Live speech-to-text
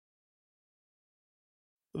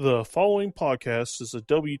The following podcast is a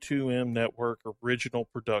W2M Network original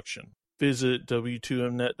production. Visit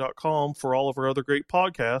W2Mnet.com for all of our other great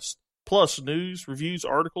podcasts, plus news, reviews,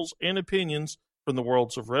 articles, and opinions from the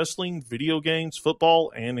worlds of wrestling, video games, football,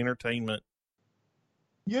 and entertainment.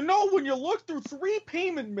 You know, when you look through 3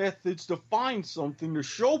 payment methods to find something to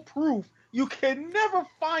show proof, you can never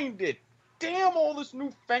find it. Damn all this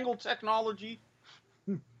newfangled technology.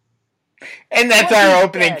 And that's our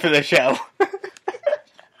opening for the show.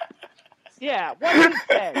 Yeah, what he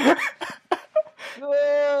said.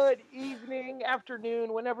 Good evening,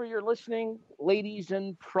 afternoon, whenever you're listening, ladies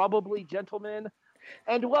and probably gentlemen,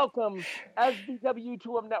 and welcome as the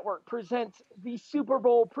W2M Network presents the Super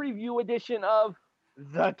Bowl preview edition of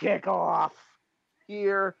The Kickoff.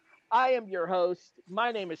 Here, I am your host.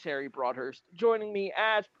 My name is Harry Broadhurst. Joining me,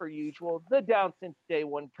 as per usual, the Down Since Day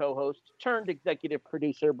One co-host turned executive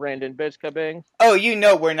producer, Brandon Biskobing. Oh, you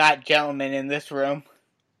know we're not gentlemen in this room.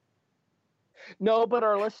 No, but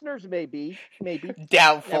our listeners may be. Maybe.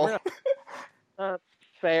 Doubtful.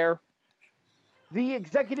 Fair. The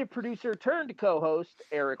executive producer turned co-host,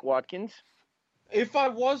 Erik Watkins. If I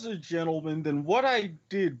was a gentleman, then what I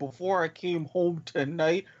did before I came home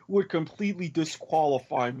tonight would completely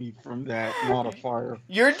disqualify me from that modifier.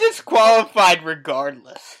 You're disqualified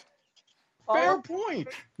regardless. Fair point.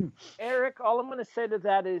 Erik, all I'm going to say to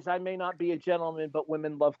that is I may not be a gentleman, but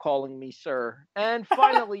women love calling me sir. And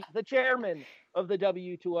finally, the chairman of the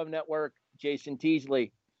W2M Network, Jason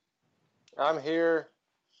Teasley. I'm here.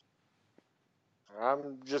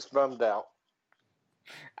 I'm just bummed out.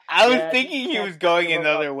 I was thinking he was going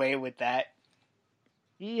another way with that.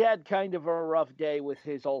 He had kind of a rough day with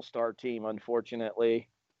his all-star team, unfortunately.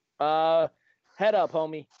 Head up,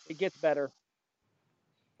 homie. It gets better.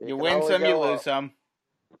 You win some, you lose some.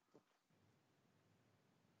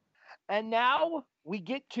 And now we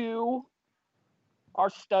get to our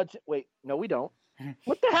studs. Wait, no, we don't.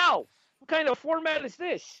 What the hell? What kind of format is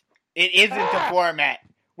this? It isn't the format.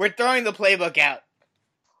 We're throwing the playbook out.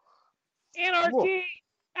 Anarchy!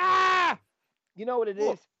 You know what it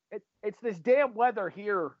is? It's this damn weather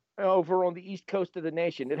here over on the east coast of the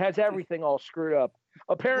nation. It has everything all screwed up.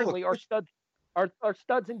 Apparently, our studs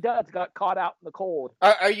and duds got caught out in the cold.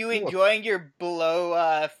 Are you enjoying your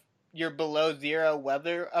below zero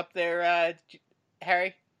weather up there,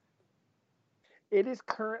 Harry? It is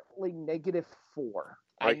currently -4.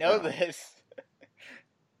 I know this.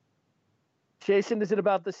 Jason, is it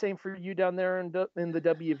about the same for you down there in the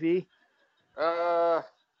WV?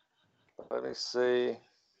 Let me see.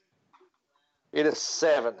 It is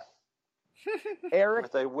 7.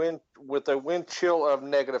 Erik, with a wind chill of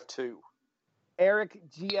 -2. Erik,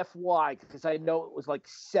 GFY, because I know it was like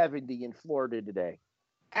 70 in Florida today.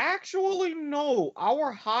 Actually, no.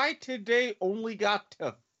 Our high today only got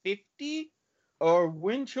to 50. Our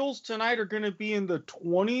wind chills tonight are going to be in the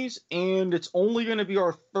 20s, and it's only going to be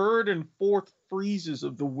our 3rd and 4th freezes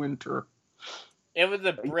of the winter. It was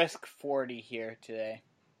a brisk 40 here today,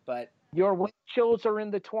 but... Your wind chills are in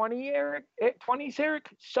the 20s, Erik?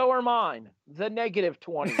 So are mine. The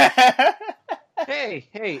 -20s.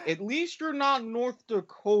 Hey, at least you're not North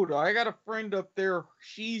Dakota. I got a friend up there.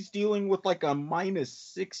 She's dealing with like a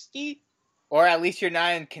 -60. Or at least you're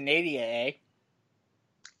not in Canada, eh?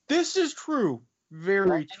 This is true.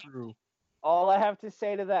 Very true. All I have to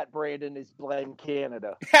say to that, Brandon, is blame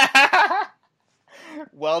Canada.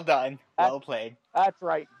 Well done. Well played. That's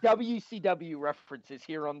right. WCW references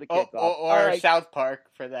here on the Kickoff. Or right. South Park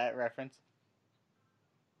for that reference.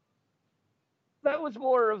 That was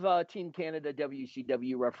more of a Team Canada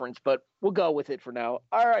WCW reference, but we'll go with it for now.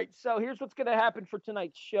 All right, so here's what's going to happen for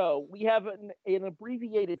tonight's show. We have an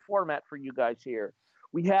abbreviated format for you guys here.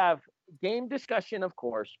 We have game discussion, of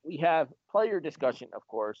course. We have player discussion, of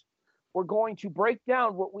course. We're going to break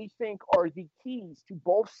down what we think are the keys to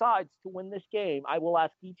both sides to win this game. I will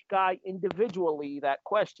ask each guy individually that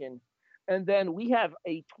question. And then we have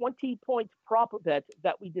a 20-point prop bet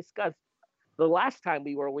that we discussed the last time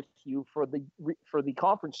we were with you for the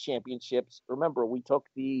conference championships. Remember, we took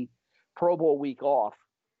the Pro Bowl week off.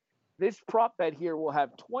 This prop bet here will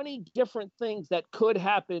have 20 different things that could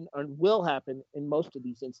happen and will happen in most of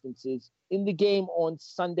these instances in the game on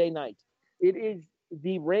Sunday night. It is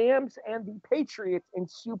the Rams and the Patriots in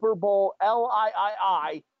Super Bowl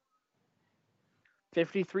LIII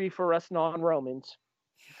 53 for us non-Romans.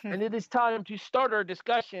 And it is time to start our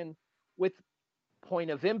discussion with point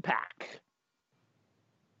of impact.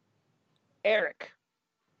 Erik.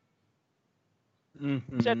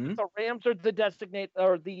 Said the Rams are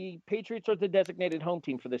the Patriots are the designated home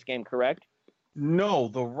team for this game, correct? No,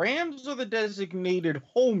 the Rams are the designated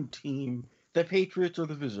home team. The Patriots are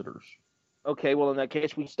the visitors. Okay, well, in that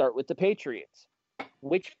case, we start with the Patriots.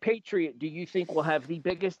 Which Patriot do you think will have the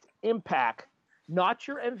biggest impact? Not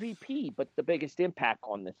your MVP, but the biggest impact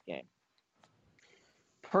on this game.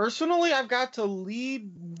 Personally, I've got to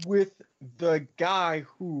lead with the guy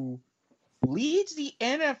who leads the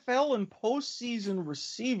NFL in postseason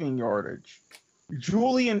receiving yardage,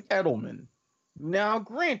 Julian Edelman. Now,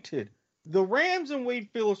 granted, the Rams and Wade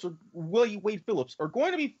Phillips are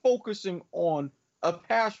going to be focusing on a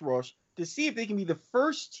pass rush to see if they can be the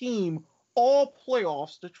first team all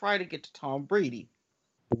playoffs to try to get to Tom Brady.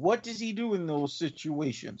 What does he do in those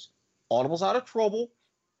situations? Audibles out of trouble,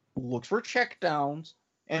 looks for checkdowns,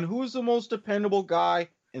 and who's the most dependable guy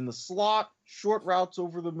in the slot, short routes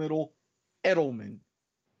over the middle? Edelman.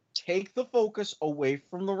 Take the focus away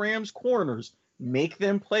from the Rams' corners. Make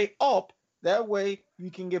them play up. That way, you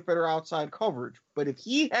can get better outside coverage. But if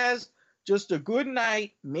he has just a good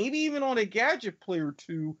night, maybe even on a gadget play or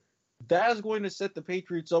two, that is going to set the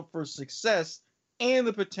Patriots up for success and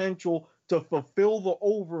the potential to fulfill the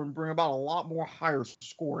over and bring about a lot more higher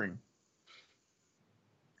scoring.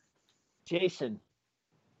 Jason.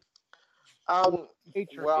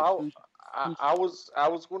 Well, I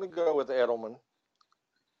was going to go with Edelman,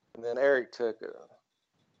 and then Erik took it.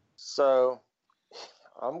 So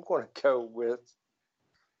I'm going to go with,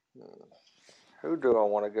 who do I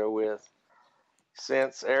want to go with?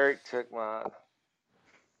 Since Erik took mine.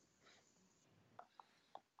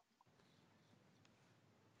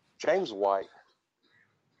 James White.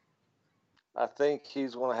 I think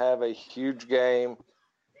he's going to have a huge game,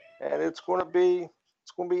 and it's going to be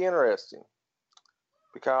interesting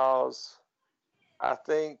because I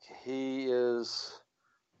think he is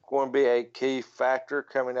going to be a key factor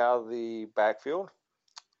coming out of the backfield,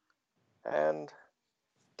 and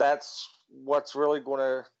that's what's really going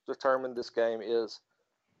to determine this game is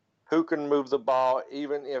who can move the ball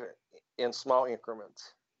even if in small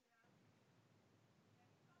increments.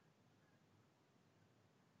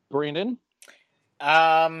 Brandon?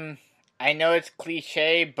 I know it's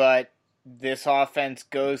cliche, but this offense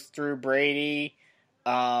goes through Brady.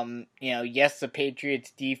 Yes, the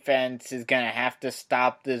Patriots defense is going to have to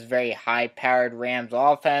stop this very high-powered Rams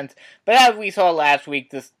offense, but as we saw last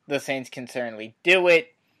week, the Saints can certainly do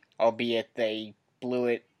it, albeit they blew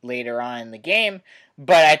it later on in the game,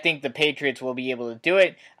 but I think the Patriots will be able to do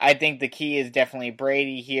it. I think the key is definitely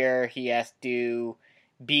Brady here. He has to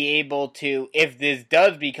be able to, if this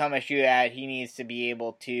does become a shootout, he needs to be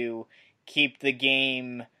able to keep the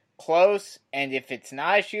game close, and if it's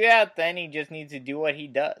not a shootout, then he just needs to do what he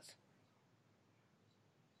does.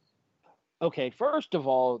 Okay, first of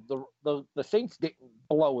all, the Saints didn't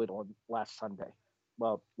blow it on last Sunday.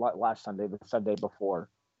 Well, last Sunday, the Sunday before.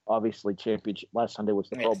 Obviously, championship. Last Sunday was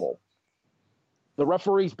the Pro Bowl. The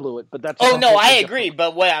referees blew it, but that's... Oh, no, I agree,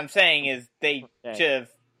 but what I'm saying is they should have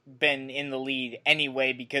been in the lead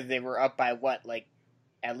anyway because they were up by,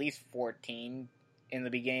 at least 14 in the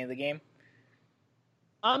beginning of the game?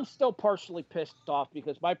 I'm still partially pissed off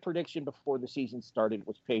because my prediction before the season started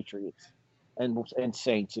was Patriots and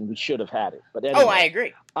Saints, and we should have had it. But anyway, I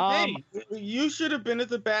agree. Hey, you should have been at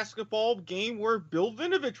the basketball game where Bill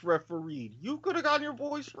Vinovich refereed. You could have gotten your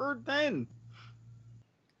voice heard then.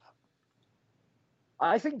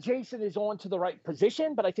 I think Jason is on to the right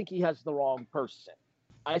position, but I think he has the wrong person.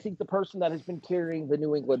 I think the person that has been carrying the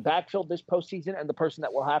New England backfield this postseason and the person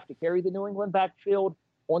that will have to carry the New England backfield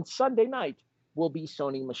on Sunday night will be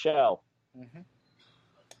Sony Michel. Mm-hmm.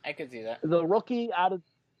 I could see that. The rookie out of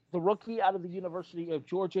the University of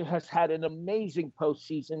Georgia has had an amazing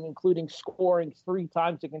postseason, including scoring 3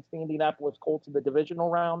 times against the Indianapolis Colts in the divisional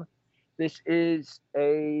round. This is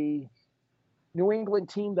a New England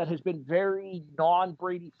team that has been very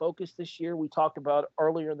non-Brady focused this year. We talked about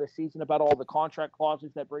earlier in the season about all the contract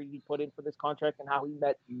clauses that Brady put in for this contract and how he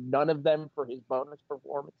met none of them for his bonus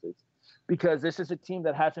performances. Because this is a team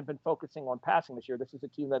that hasn't been focusing on passing this year. This is a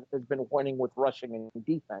team that has been winning with rushing and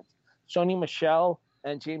defense. Sony Michel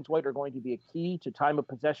and James White are going to be a key to time of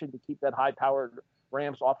possession to keep that high-powered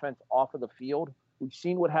Rams offense off of the field. We've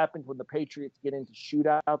seen what happens when the Patriots get into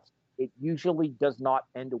shootouts. It usually does not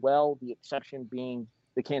end well, the exception being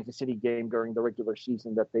the Kansas City game during the regular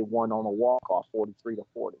season that they won on a walk-off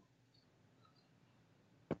 43-40.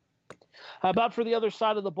 How about for the other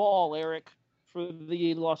side of the ball, Erik, for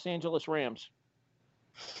the Los Angeles Rams?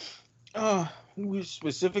 We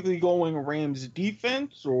specifically going Rams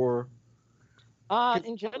defense or?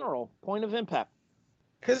 In general, point of impact.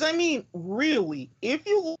 Because, really, if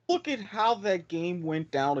you look at how that game went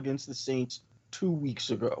down against the Saints 2 weeks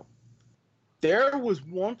ago, there was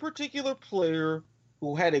one particular player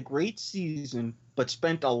who had a great season, but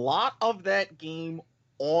spent a lot of that game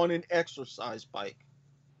on an exercise bike.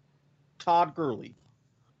 Todd Gurley.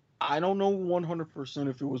 I don't know 100%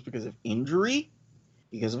 if it was because of injury,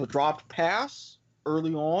 because of a dropped pass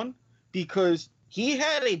early on, because he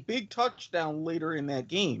had a big touchdown later in that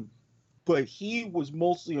game, but he was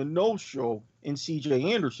mostly a no-show, and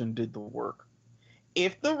C.J. Anderson did the work.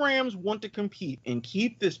 If the Rams want to compete and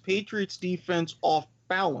keep this Patriots defense off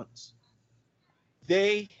balance,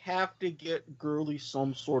 they have to get Gurley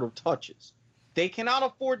some sort of touches. They cannot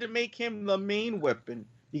afford to make him the main weapon,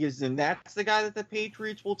 because then that's the guy that the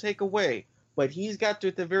Patriots will take away. But he's got to,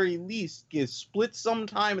 at the very least, split some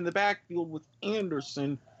time in the backfield with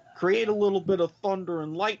Anderson, create a little bit of thunder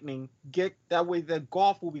and lightning, get that way that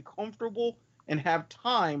Goff will be comfortable and have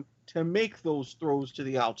time to make those throws to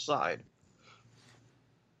the outside.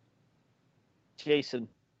 Jason.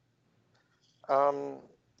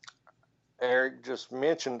 Erik just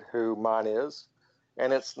mentioned who mine is,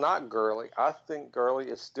 and it's not Gurley. I think Gurley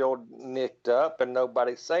is still nicked up, and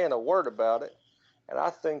nobody's saying a word about it. And I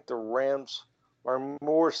think the Rams are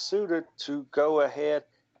more suited to go ahead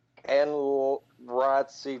and ride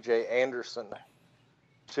C.J. Anderson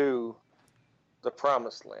to the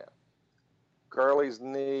promised land. Gurley's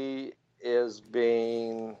knee is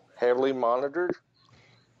being heavily monitored,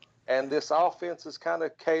 and this offense is kind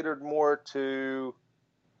of catered more to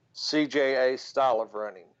CJA's style of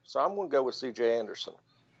running. So I'm going to go with CJ Anderson.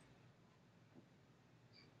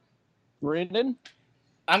 Brandon?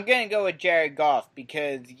 I'm going to go with Jared Goff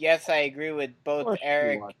because, yes, I agree with both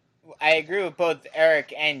Erik. I agree with both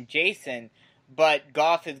Erik and Jason, but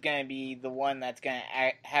Goff is going to be the one that's going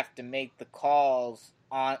to have to make the calls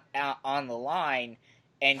on the line,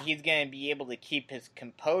 and he's going to be able to keep his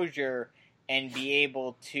composure and be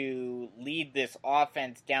able to lead this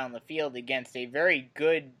offense down the field against a very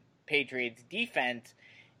good Patriots defense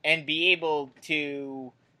and be able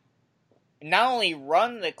to not only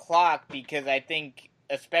run the clock, because I think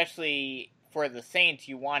especially for the Saints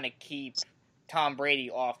you want to keep Tom Brady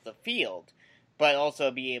off the field, but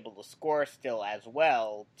also be able to score still as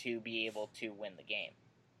well to be able to win the game.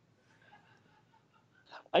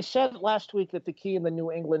 I said last week that the key in the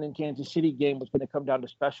New England and Kansas City game was going to come down to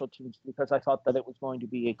special teams because I thought that it was going to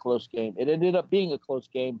be a close game. It ended up being a close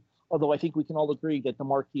game, although I think we can all agree that the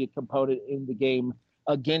marquee component in the game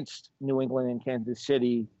against New England and Kansas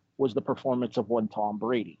City was the performance of one Tom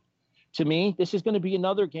Brady. To me, this is going to be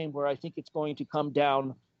another game where I think it's going to come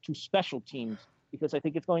down to special teams because I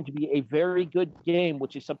think it's going to be a very good game,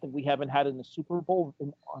 which is something we haven't had in the Super Bowl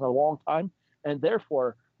in a long time. And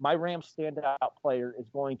therefore, my Rams standout player is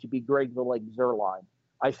going to be Greg the Leg Zuerlein.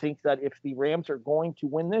 I think that if the Rams are going to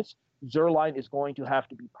win this, Zuerlein is going to have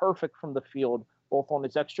to be perfect from the field, both on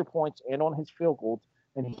his extra points and on his field goals.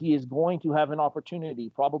 And he is going to have an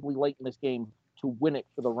opportunity, probably late in this game, to win it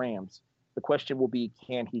for the Rams. The question will be,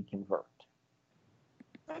 can he convert?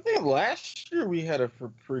 I think last year we had a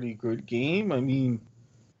pretty good game. I mean,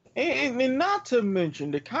 and not to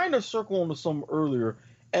mention, to kind of circle into some earlier,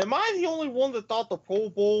 am I the only one that thought the Pro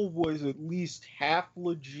Bowl was at least half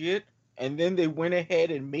legit, and then they went ahead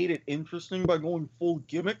and made it interesting by going full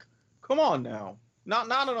gimmick? Come on now. Not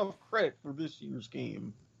enough credit for this year's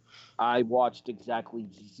game. I watched exactly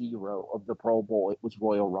 0 of the Pro Bowl. It was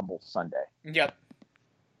Royal Rumble Sunday. Yep.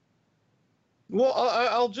 Well,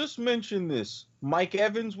 I'll just mention this. Mike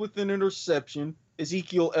Evans with an interception,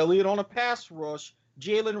 Ezekiel Elliott on a pass rush,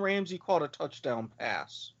 Jalen Ramsey caught a touchdown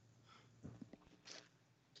pass.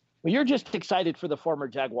 Well, you're just excited for the former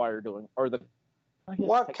Jaguar doing, or the...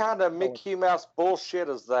 What kind of Mickey Mouse bullshit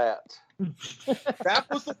is that? That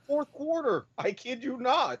was the fourth quarter. I kid you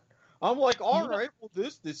not. I'm like, all right, well,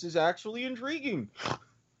 this is actually intriguing.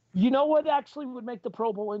 You know what actually would make the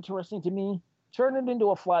Pro Bowl interesting to me? Turn it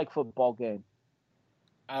into a flag football game.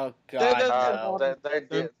 Oh, God.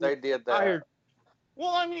 They did that.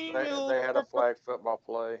 Well, I mean... They had a flag football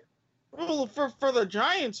play. Well, for the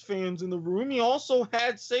Giants fans in the room, he also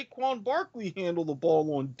had Saquon Barkley handle the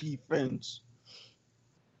ball on defense.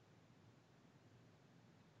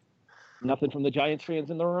 Nothing from the Giants fans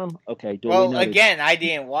in the room? Okay. Well, again, I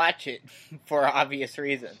didn't watch it for obvious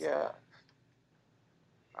reasons. Yeah.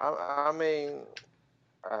 I mean,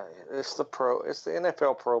 it's the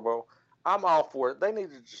NFL Pro Bowl. I'm all for it. They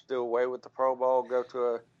need to just do away with the Pro Bowl, go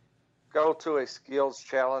to a skills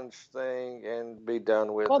challenge thing, and be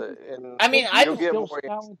done with it. And I mean, I'd get skills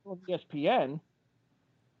challenge on ESPN.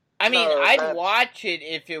 I mean, I'd watch it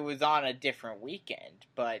if it was on a different weekend,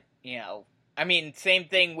 but I mean, same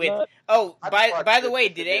thing with. By the way,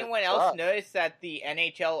 did anyone else notice that the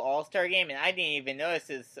NHL All-Star Game, and I didn't even notice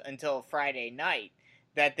this until Friday night,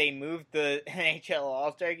 that they moved the NHL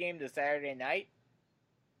All-Star Game to Saturday night?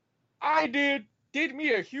 I did. did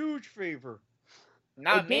me a huge favor.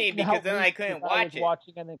 Not me, because then I couldn't watch it.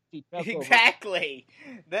 Watching NXT Takeover. Exactly.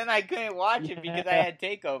 Then I couldn't watch it because I had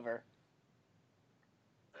Takeover.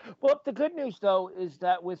 Well, the good news though is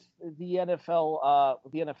that with the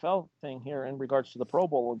NFL thing here in regards to the Pro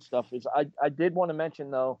Bowl and stuff is I did want to mention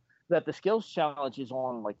though that the skills challenge is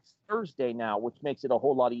on like Thursday now, which makes it a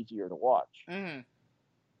whole lot easier to watch. Mm-hmm.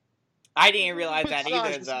 I didn't realize that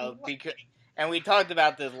either though, and we talked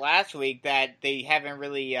about this last week that they haven't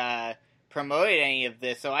really promoted any of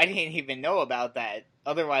this, so I didn't even know about that.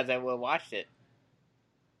 Otherwise, I would have watched it.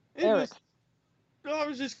 Erik. I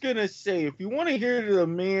was just gonna say, if you want to hear the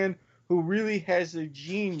man who really has a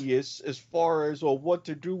genius as far as what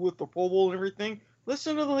to do with the Pro Bowl and everything,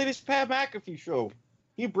 listen to the latest Pat McAfee show.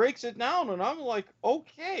 He breaks it down, and I'm like,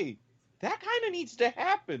 okay, that kind of needs to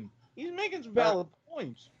happen. He's making some valid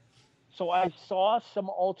points. So I saw some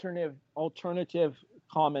alternative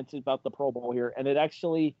comments about the Pro Bowl here, and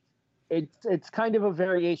it's kind of a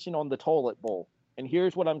variation on the toilet bowl. And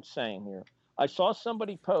here's what I'm saying here. I saw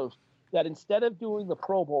somebody post that instead of doing the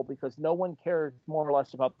Pro Bowl, because no one cares more or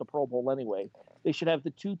less about the Pro Bowl anyway, they should have the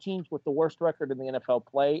two teams with the worst record in the NFL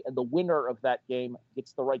play, and the winner of that game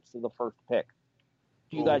gets the rights to the first pick.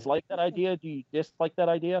 Do you guys like that idea? Do you dislike that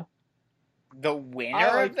idea? The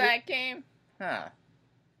winner of that game? Huh.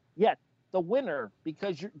 Yeah, the winner,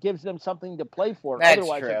 because it gives them something to play for. That's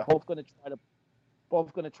Otherwise, true. they're both going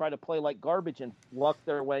to try to play like garbage and luck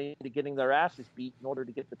their way into getting their asses beat in order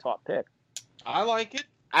to get the top pick. I like it.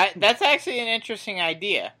 That's actually an interesting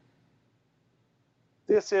idea.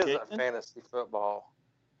 This is a fantasy football.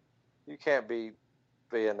 You can't be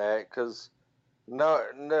being that because no,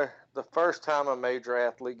 the first time a major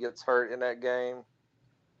athlete gets hurt in that game,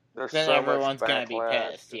 there's then so everyone's much going to be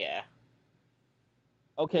backlash. pissed, yeah.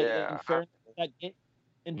 Okay, Yeah,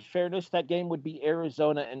 in fairness, that game would be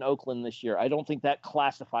Arizona and Oakland this year. I don't think that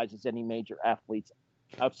classifies as any major athletes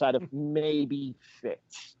outside of maybe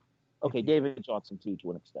Fitz. Okay, David Johnson too,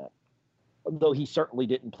 to an extent, though he certainly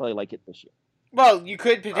didn't play like it this year. Well, you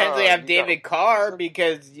could potentially have David Carr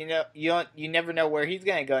because you never know where he's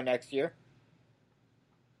going to go next year.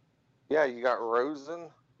 Yeah, you got Rosen.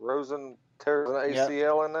 Rosen tears an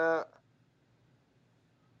ACL in that.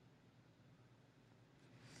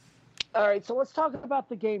 All right, so let's talk about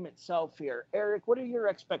the game itself here. Erik, what are your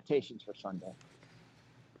expectations for Sunday?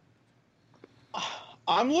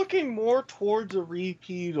 I'm looking more towards a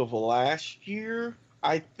repeat of last year.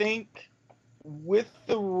 I think with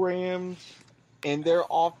the Rams and their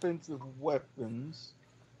offensive weapons,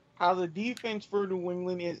 how the defense for New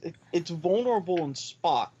England is, it's vulnerable in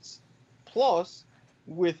spots. Plus,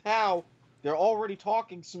 with how they're already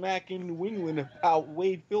talking smack in New England about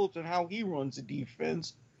Wade Phillips and how he runs the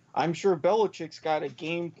defense, I'm sure Belichick's got a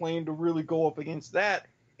game plan to really go up against that.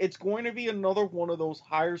 It's going to be another one of those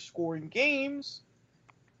higher scoring games.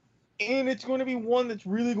 And it's going to be one that's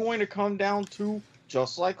really going to come down to,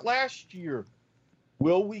 just like last year,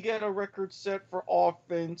 will we get a record set for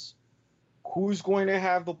offense? Who's going to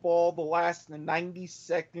have the ball the last 90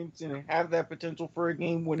 seconds and have that potential for a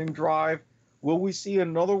game-winning drive? Will we see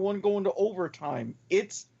another one go into overtime?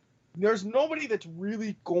 There's nobody that's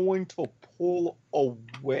really going to pull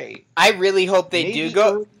away. I really hope they do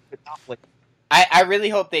go. I really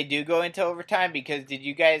hope they do go into overtime because did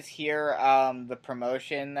you guys hear the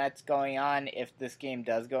promotion that's going on if this game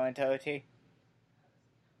does go into OT?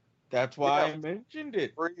 That's why I mentioned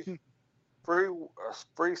it.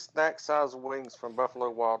 Free snack size wings from Buffalo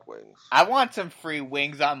Wild Wings. I want some free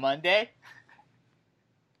wings on Monday.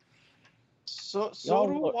 So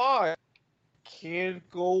do I. Can't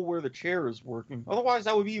go where the chair is working. Otherwise,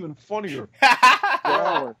 that would be even funnier.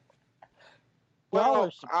 Y'all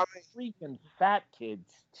are some freaking fat kids.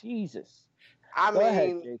 Jesus. I Go ahead,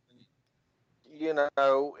 mean,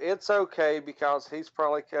 it's okay because he's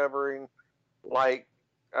probably covering like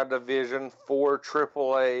a Division IV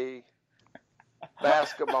AAA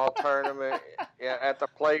basketball tournament at the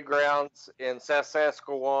playgrounds in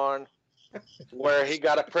Saskatchewan where he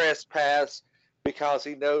got a press pass because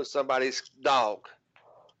he knows somebody's dog.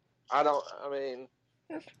 On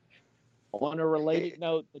a related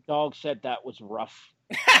note, the dog said that was rough.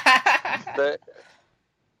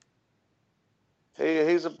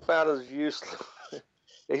 He's about as useless.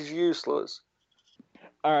 He's useless.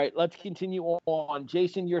 All right, let's continue on.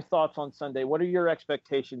 Jason, your thoughts on Sunday. What are your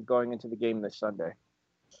expectations going into the game this Sunday?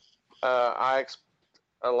 I expect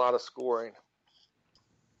a lot of scoring.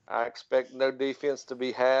 I expect no defense to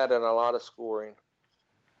be had and a lot of scoring.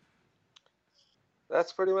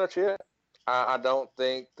 That's pretty much it. I don't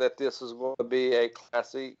think that this is going to be a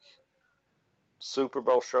classic Super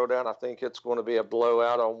Bowl showdown. I think it's going to be a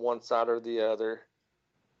blowout on one side or the other.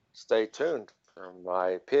 Stay tuned for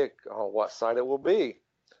my pick on what side it will be.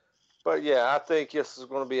 But yeah, I think this is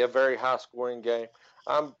going to be a very high scoring game.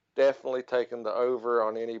 I'm definitely taking the over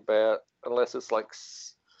on any bet, unless it's like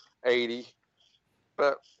 80.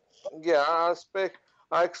 But yeah,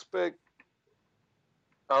 I expect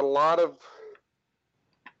a lot of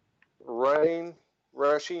rushing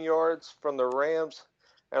yards from the Rams,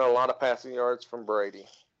 and a lot of passing yards from Brady.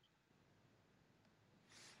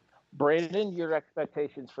 Brandon, your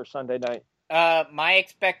expectations for Sunday night? My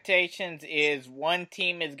expectations is one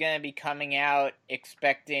team is going to be coming out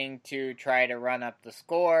expecting to try to run up the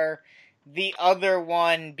score. The other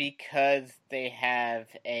one, because they have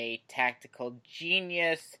a tactical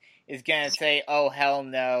genius, is going to say, oh, hell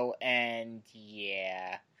no, and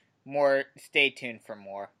yeah. Stay tuned for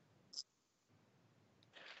more.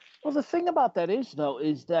 Well, the thing about that is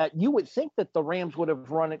that you would think that the Rams would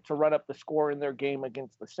have run it to run up the score in their game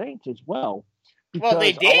against the Saints as well. Well,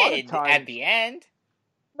 they Because a lot of did times, at the end.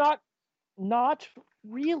 Not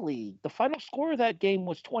really. The final score of that game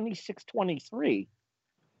was 26-23.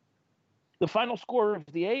 The final score of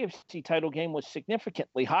the AFC title game was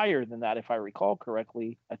significantly higher than that, if I recall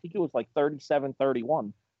correctly. I think it was like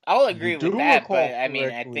 37-31. I'll agree with that, but I correctly.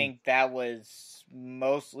 mean, I think that was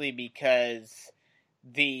mostly because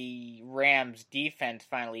the Rams defense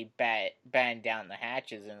finally battened down the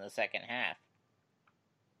hatches in the second half.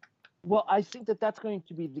 Well, I think that that's going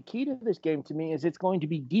to be the key to this game to me is it's going to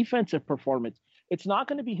be defensive performance. It's not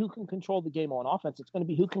going to be who can control the game on offense. It's going to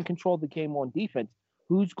be who can control the game on defense.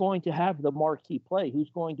 Who's going to have the marquee play? Who's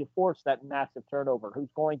going to force that massive turnover? Who's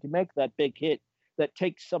going to make that big hit that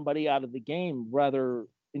takes somebody out of the game, whether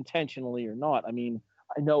intentionally or not? I mean,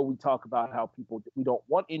 I know we talk about how we don't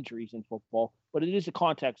want injuries in football, but it is a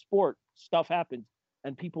contact sport. Stuff happens.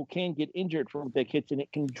 And people can get injured from big hits, and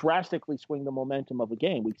it can drastically swing the momentum of a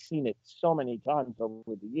game. We've seen it so many times over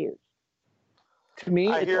the years. To me,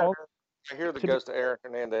 I hear the ghost of Aaron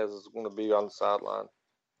Hernandez is going to be on the sideline.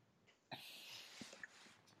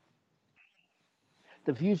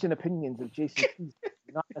 The views and opinions of Jason Teasley,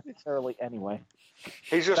 not necessarily anyway.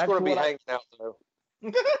 He's just going to be hanging out, though.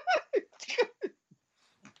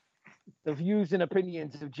 The views and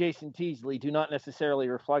opinions of Jason Teasley do not necessarily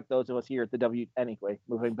reflect those of us here at the W. Anyway,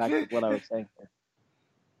 moving back to what I was saying here.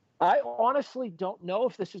 I honestly don't know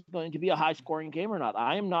if this is going to be a high-scoring game or not.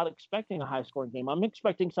 I am not expecting a high-scoring game. I'm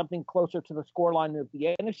expecting something closer to the scoreline of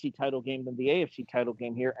the NFC title game than the AFC title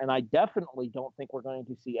game here, and I definitely don't think we're going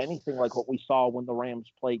to see anything like what we saw when the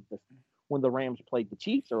Rams played the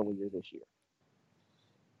Chiefs earlier this year.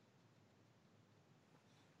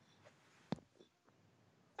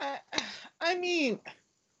 I mean,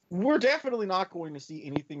 we're definitely not going to see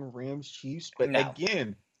anything Rams Chiefs, but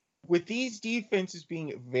again, with these defenses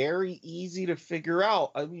being very easy to figure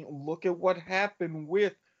out, I mean, look at what happened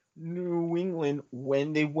with New England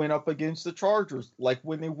when they went up against the Chargers, like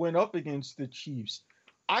when they went up against the Chiefs.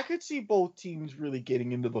 I could see both teams really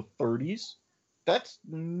getting into the 30s. That's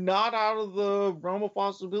not out of the realm of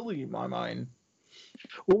possibility in my mind.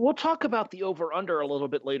 Well, we'll talk about the over-under a little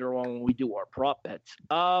bit later on when we do our prop bets.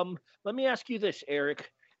 Let me ask you this,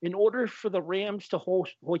 Erik. In order for the Rams to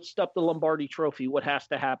hoist up the Lombardi Trophy, what has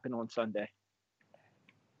to happen on Sunday?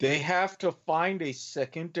 They have to find a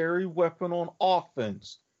secondary weapon on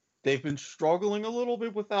offense. They've been struggling a little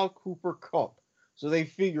bit without Cooper Kupp. So they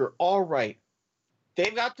figure, all right,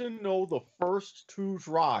 they've got to know the first two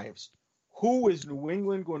drives. Who is New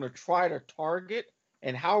England going to try to target?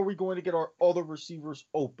 And how are we going to get our other receivers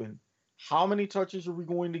open? How many touches are we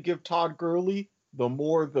going to give Todd Gurley? The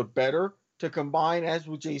more, the better, to combine, as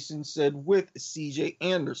what Jason said, with C.J.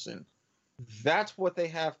 Anderson. That's what they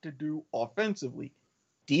have to do offensively.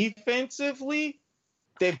 Defensively,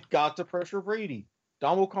 they've got to pressure Brady.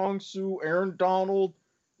 Donald Kong-Su, Aaron Donald,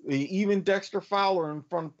 even Dexter Fowler in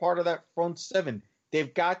front, part of that front seven.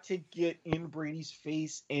 They've got to get in Brady's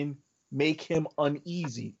face and make him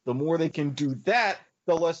uneasy. The more they can do that,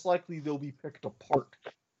 the less likely they'll be picked apart.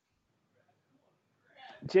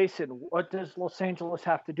 Jason, what does Los Angeles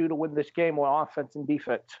have to do to win this game on offense and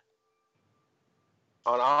defense?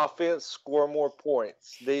 On offense, score more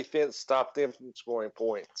points. Defense, stop them from scoring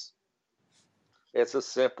points. It's as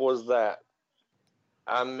simple as that.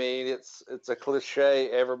 I mean, it's a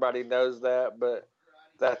cliche. Everybody knows that, but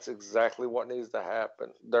that's exactly what needs to happen.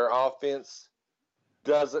 Their offense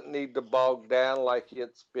doesn't need to bog down like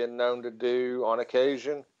it's been known to do on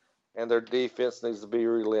occasion, and their defense needs to be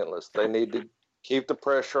relentless. They need to keep the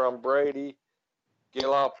pressure on Brady, get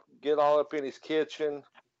all up in his kitchen,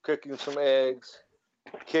 cook him some eggs,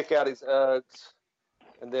 kick out his Uggs,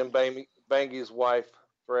 and then Bangy's wife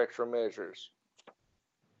for extra measures.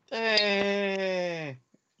 If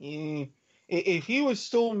he was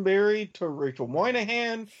still married to Rachel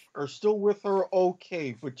Moynihan or still with her,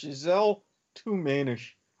 okay. But Giselle, too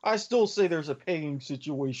mannish. I still say there's a paying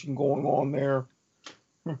situation going on there.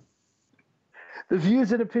 The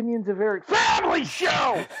views and opinions of Erik. Family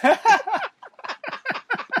show!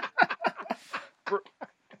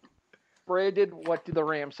 Brandon, what do the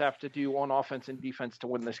Rams have to do on offense and defense to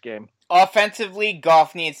win this game? Offensively,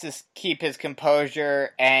 Goff needs to keep his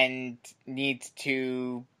composure and needs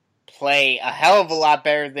to play a hell of a lot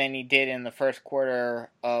better than he did in the first quarter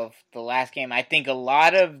of the last game. I think a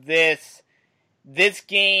lot of this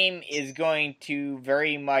game is going to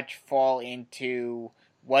very much fall into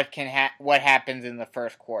what happens in the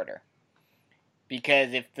first quarter.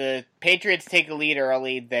 Because if the Patriots take a lead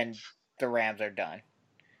early, then the Rams are done.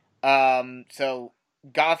 So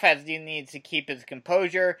Goff needs to keep his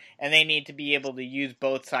composure, and they need to be able to use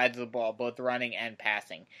both sides of the ball, both running and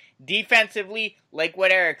passing. Defensively, like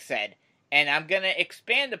what Erik said, and I'm going to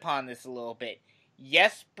expand upon this a little bit.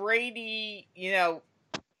 Yes, Brady,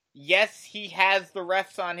 yes, he has the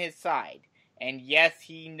refs on his side, and yes,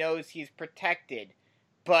 he knows he's protected,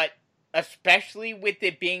 but especially with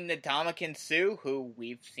it being the Ndamukong Suh, who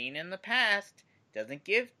we've seen in the past, doesn't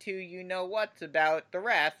give two you-know-whats about the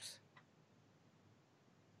refs.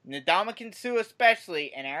 Ndamukong Suh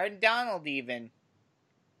especially, and Aaron Donald even,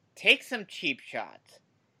 take some cheap shots.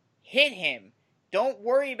 Hit him. Don't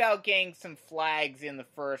worry about getting some flags in the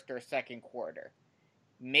first or second quarter.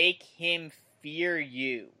 Make him fear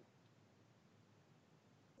you.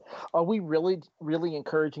 Are we really, really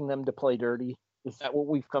encouraging them to play dirty? Is that what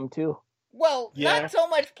we've come to? Well, Yeah. not so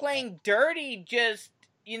much playing dirty, just,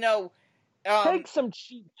 take some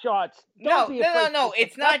cheap shots. No. Don't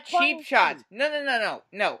It's not cheap shots. dirty.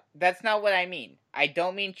 No. That's not what I mean. I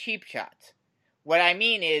don't mean cheap shots. What I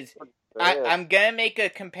mean is, I'm going to make a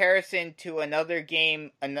comparison to another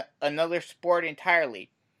game, another sport entirely.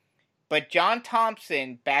 But John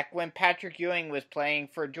Thompson, back when Patrick Ewing was playing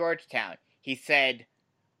for Georgetown, he said,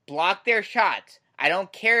 block their shots. I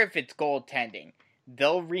don't care if it's goaltending.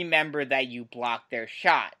 They'll remember that you blocked their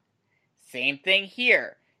shot. Same thing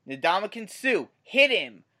here. Ndamukong Suh, hit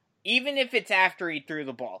him. Even if it's after he threw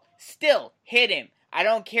the ball. Still, hit him. I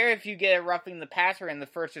don't care if you get a roughing the passer in the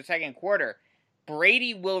first or second quarter.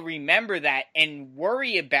 Brady will remember that and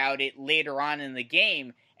worry about it later on in the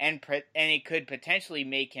game, and it could potentially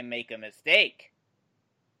make him make a mistake.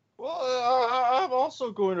 Well, I'm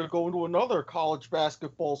also going to go into another college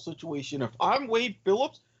basketball situation. If I'm Wade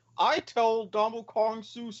Phillips, I tell Ndamukong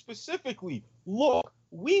Suh specifically, look,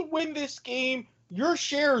 we win this game, your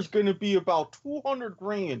share is going to be about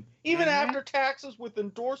 $200,000. Even after taxes with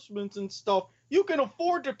endorsements and stuff, you can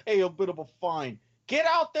afford to pay a bit of a fine. Get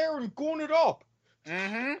out there and goon it up.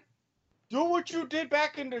 Mm-hmm. Do what you did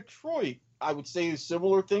back in Detroit. I would say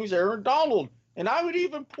similar things, Aaron Donald. And I would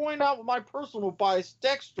even point out with my personal bias,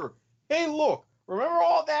 Dexter. Hey, look, remember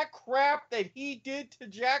all that crap that he did to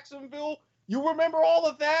Jacksonville? You remember all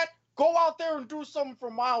of that? Go out there and do something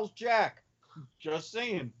for Miles Jack. Just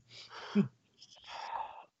saying.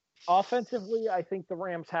 Offensively, I think the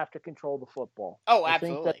Rams have to control the football. Oh,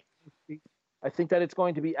 absolutely. I think that it's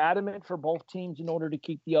going to be adamant for both teams in order to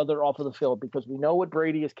keep the other off of the field because we know what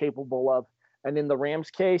Brady is capable of. And in the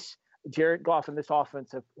Rams' case, Jared Goff and this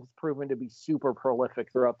offense has proven to be super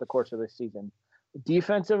prolific throughout the course of this season.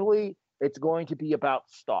 Defensively, it's going to be about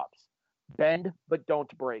stops. Bend, but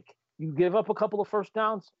don't break. You give up a couple of first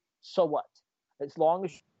downs, so what? As long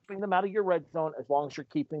as you bring them out of your red zone, as long as you're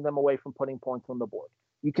keeping them away from putting points on the board.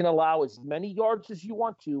 You can allow as many yards as you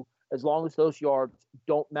want to, as long as those yards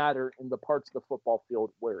don't matter in the parts of the football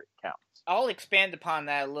field where it counts. I'll expand upon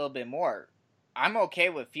that a little bit more. I'm okay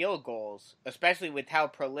with field goals, especially with how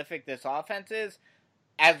prolific this offense is,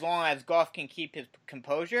 as long as Goff can keep his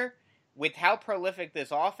composure. With how prolific this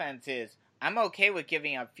offense is, I'm okay with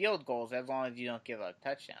giving up field goals as long as you don't give up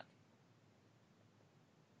touchdowns.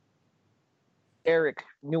 Erik,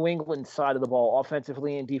 New England side of the ball,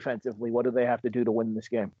 offensively and defensively, what do they have to do to win this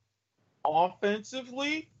game?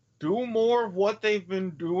 Offensively, do more of what they've been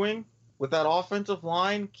doing with that offensive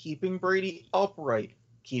line, keeping Brady upright,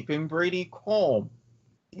 keeping Brady calm,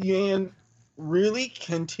 and really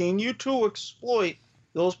continue to exploit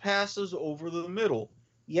those passes over the middle.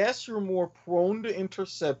 Yes, you're more prone to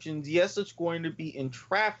interceptions. Yes, it's going to be in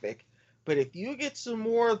traffic. But if you get some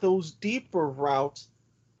more of those deeper routes,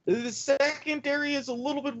 the secondary is a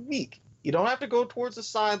little bit weak. You don't have to go towards the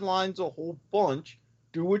sidelines a whole bunch.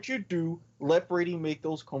 Do what you do. Let Brady make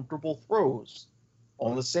those comfortable throws.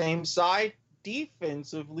 On the same side,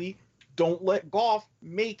 defensively, Don't let Goff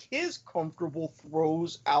make his comfortable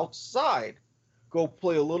throws outside. Go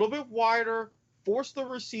play a little bit wider, force the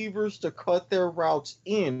receivers to cut their routes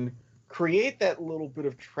in, create that little bit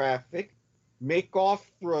of traffic, make Goff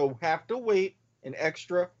have to wait an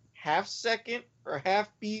extra half second or half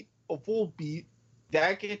beat, a full beat.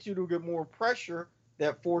 That gets you to get more pressure.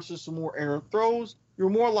 That forces some more errant throws. You're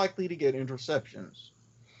more likely to get interceptions.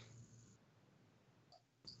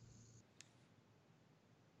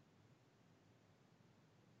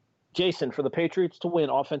 Jason, for the Patriots to win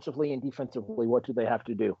offensively and defensively, what do they have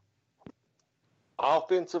to do?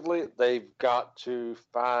 Offensively, they've got to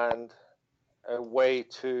find a way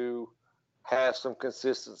to have some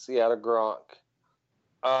consistency out of Gronk.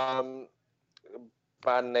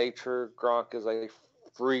 By nature, Gronk is a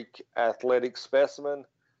freak athletic specimen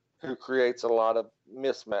who creates a lot of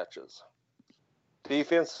mismatches.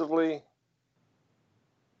 Defensively,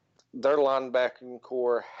 their linebacking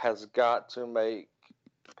core has got to make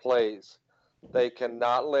plays. They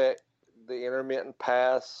cannot let the intermittent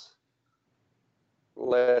pass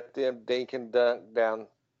let them dink and dunk down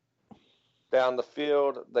the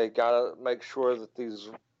field. They got to make sure that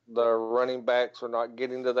the running backs are not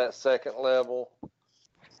getting to that second level.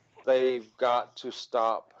 They've got to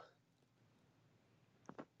stop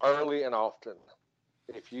early and often.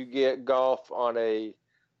 If you get Goff on a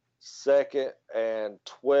 2nd and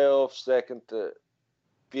 12, 2nd to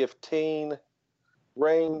 15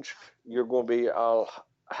 range, you're going to be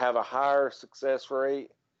have a higher success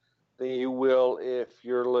rate than you will if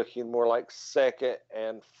you're looking more like 2nd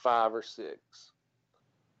and 5 or 6.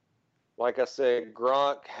 Like I said,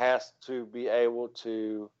 Gronk has to be able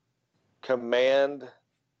to command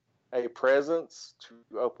a presence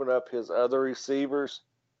to open up his other receivers.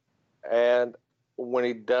 And when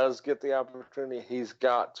he does get the opportunity, he's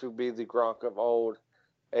got to be the Gronk of old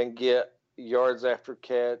and get yards after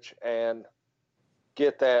catch and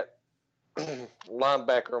get that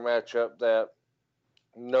linebacker matchup that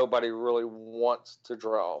nobody really wants to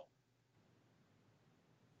draw.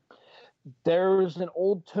 There's an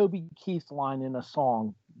old Toby Keith line in a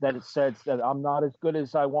song that it says that I'm not as good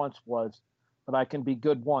as I once was, but I can be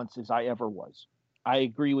good once as I ever was. I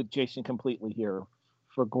agree with Jason completely here.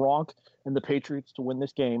 For Gronk and the Patriots to win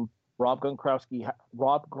this game, Rob Gronkowski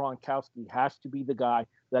has to be the guy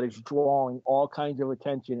that is drawing all kinds of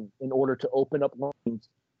attention in order to open up lanes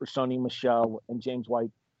for Sony Michel and James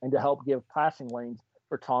White and to help give passing lanes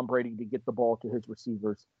for Tom Brady to get the ball to his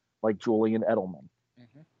receivers like Julian Edelman.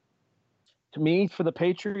 Mm-hmm. To me, for the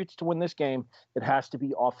Patriots to win this game, it has to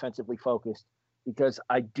be offensively focused because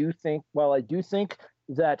I do think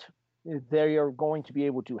that they are going to be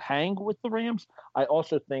able to hang with the Rams. I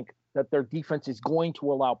also think that their defense is going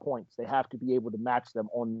to allow points. They have to be able to match them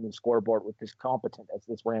on the scoreboard with as competent as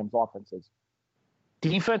this Rams offense is.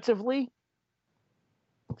 Defensively,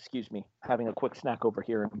 having a quick snack over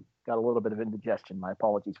here and got a little bit of indigestion. My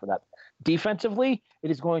apologies for that. Defensively, it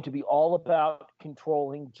is going to be all about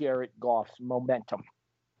controlling Jared Goff's momentum.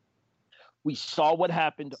 We saw what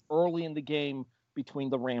happened early in the game between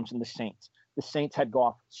the Rams and the Saints. The Saints had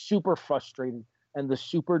Goff super frustrated, and the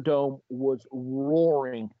Superdome was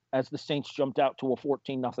roaring as the Saints jumped out to a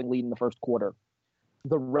 14-0 lead in the first quarter.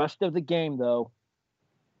 The rest of the game, though,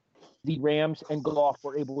 the Rams and Goff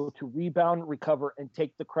were able to rebound, recover, and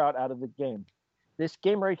take the crowd out of the game. This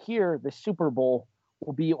game right here, the Super Bowl,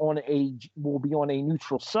 will be on a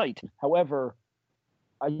neutral site. However,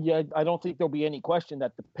 I don't think there'll be any question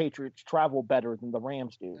that the Patriots travel better than the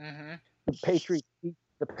Rams do. Mm-hmm.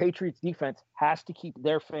 The Patriots defense has to keep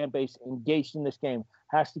their fan base engaged in this game,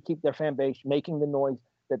 has to keep their fan base making the noise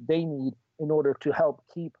that they need in order to help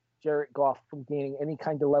keep Jared Goff from gaining any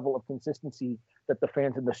kind of level of consistency that the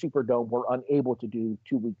fans in the Superdome were unable to do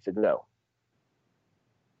 2 weeks ago.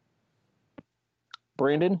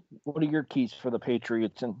 Brandon, what are your keys for the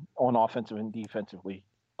Patriots on offensive and defensively?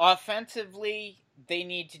 Offensively, they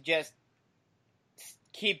need to just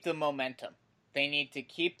keep the momentum. They need to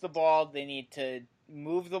keep the ball. They need to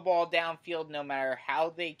move the ball downfield no matter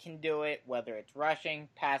how they can do it, whether it's rushing,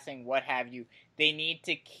 passing, what have you. They need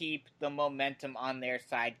to keep the momentum on their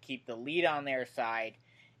side, keep the lead on their side,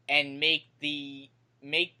 and make the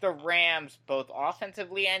Rams, both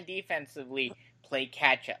offensively and defensively, play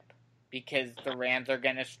catch-up, because the Rams are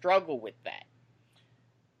going to struggle with that.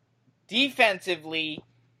 Defensively,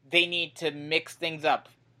 they need to mix things up,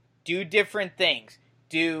 do different things,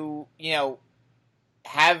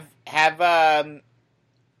 have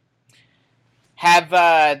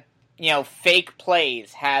fake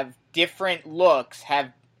plays, have different looks,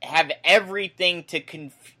 have everything to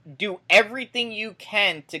do everything you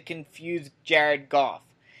can to confuse Jared Goff,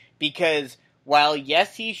 because while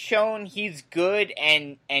yes, he's shown he's good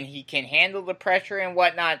and he can handle the pressure and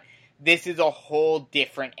whatnot, this is a whole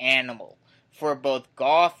different animal for both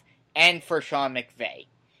Goff and for Sean McVay.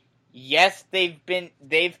 Yes,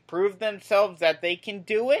 they've proved themselves that they can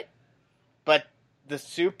do it, but the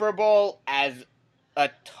Super Bowl, as a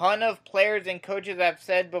ton of players and coaches have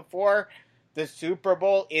said before, the Super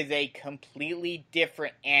Bowl is a completely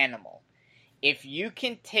different animal. If you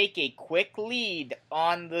can take a quick lead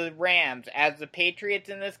on the Rams as the Patriots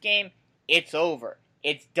in this game, it's over.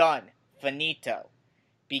 It's done. Finito.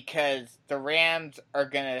 Because the Rams are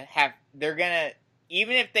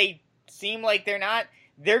even if they seem like they're not,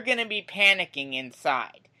 they're going to be panicking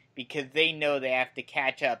inside because they know they have to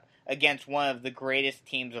catch up against one of the greatest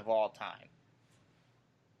teams of all time.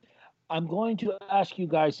 I'm going to ask you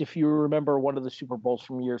guys if you remember one of the Super Bowls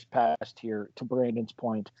from years past here, to Brandon's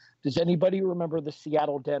point. Does anybody remember the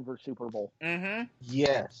Seattle-Denver Super Bowl? Mm-hmm.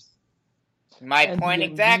 Yes. My point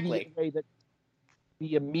exactly.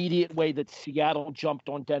 The immediate way that Seattle jumped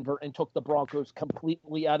on Denver and took the Broncos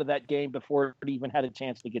completely out of that game before it even had a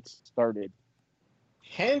chance to get started.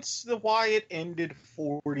 Hence why it ended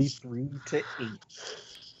 43-8.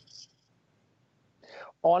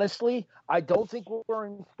 Honestly, I don't think we're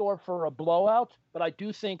in store for a blowout, but I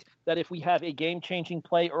do think that if we have a game-changing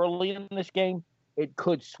play early in this game, it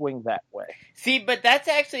could swing that way. See, but that's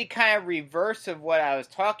actually kind of reverse of what I was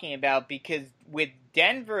talking about, because with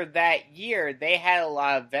Denver that year, they had a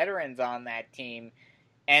lot of veterans on that team,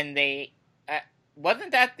 and they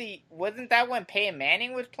wasn't that when Peyton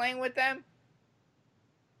Manning was playing with them?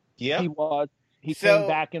 Yeah, he was. He came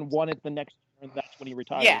back and won it the next year, and that's when he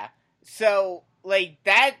retired. Yeah, so like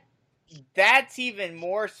that's even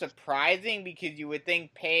more surprising, because you would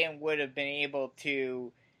think Peyton would have been able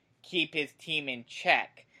to keep his team in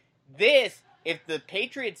check. If the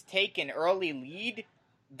Patriots take an early lead,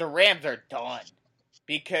 the Rams are done,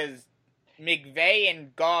 because McVay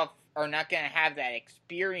and Goff are not going to have that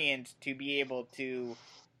experience to be able to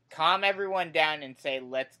calm everyone down and say,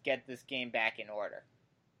 let's get this game back in order.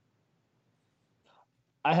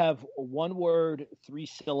 I have one word, 3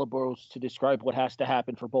 syllables to describe what has to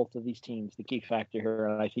happen for both of these teams, the key factor here,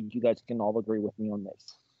 and I think you guys can all agree with me on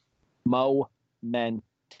this.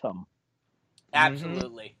 Momentum.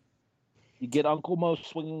 Absolutely. You get Uncle Mo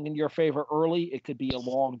swinging in your favor early, it could be a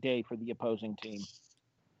long day for the opposing team.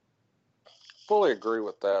 Fully agree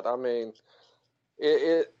with that. I mean,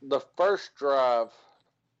 the first drive,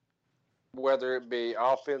 whether it be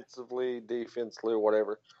offensively, defensively, or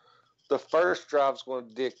whatever, the first drive is going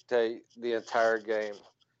to dictate the entire game.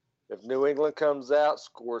 If New England comes out,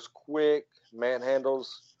 scores quick, manhandles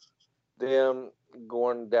them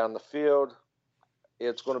going down the field,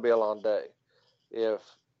 it's going to be a long day. If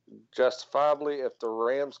justifiably, if the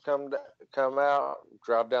Rams come out,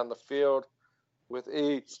 drive down the field with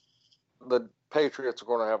ease, the Patriots are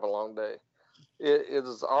going to have a long day. It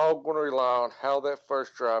is all going to rely on how that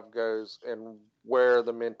first drive goes and where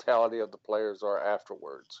the mentality of the players are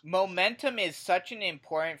afterwards. Momentum is such an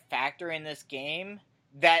important factor in this game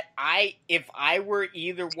that if I were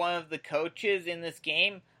either one of the coaches in this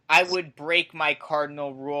game, I would break my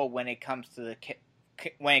cardinal rule when it comes to the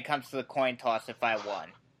coin toss if I won.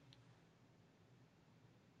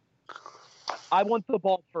 I want the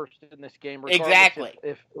ball first in this game, Exactly.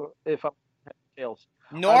 If I'm tails.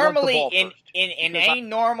 Normally, in any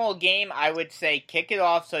normal game, I would say kick it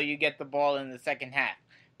off so you get the ball in the second half.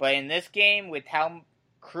 But in this game, with how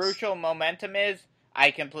crucial momentum is,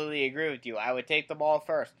 I completely agree with you. I would take the ball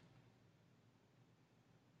first.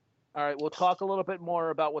 All right, we'll talk a little bit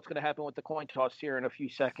more about what's going to happen with the coin toss here in a few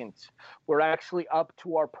seconds. We're actually up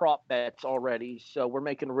to our prop bets already, so we're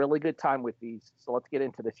making really good time with these. So let's get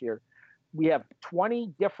into this here. We have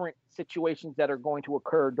 20 different situations that are going to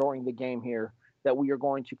occur during the game here that we are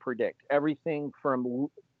going to predict. Everything from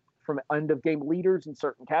end-of-game leaders in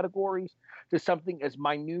certain categories to something as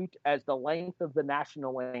minute as the length of the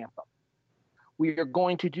national anthem. We are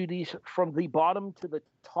going to do these from the bottom to the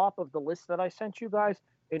top of the list that I sent you guys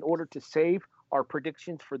in order to save our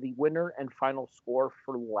predictions for the winner and final score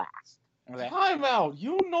for last. Okay. Time out.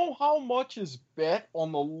 You know how much is bet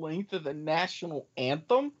on the length of the national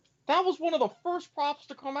anthem? That was one of the first props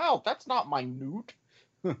to come out. That's not minute.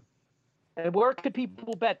 And where could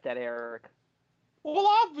people bet that, Eric? Well,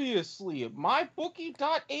 obviously,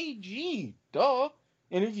 mybookie.ag, duh.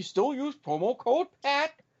 And if you still use promo code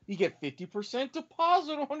PAT, you get 50%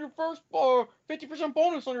 deposit on your first, or 50%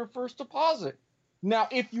 bonus on your first deposit. Now,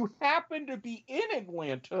 if you happen to be in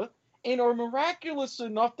Atlanta and are miraculous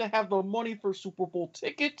enough to have the money for Super Bowl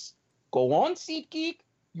tickets, go on SeatGeek,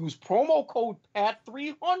 use promo code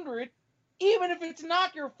PAT300, Even if it's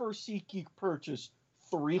not your first SeatGeek purchase,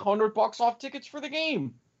 $300 off tickets for the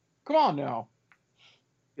game. Come on now.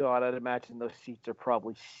 God, I'd imagine those seats are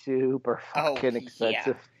probably super fucking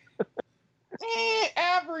expensive.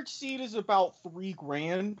 Average seat is about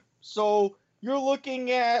 $3,000. So you're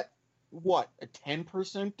looking at, what, a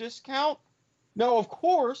 10% discount? Now, of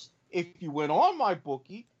course, if you went on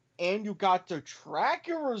MyBookie and you got to track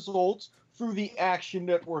your results through the Action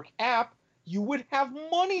Network app, you would have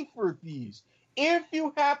money for these. If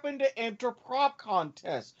you happen to enter prop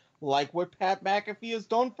contests, like what Pat McAfee has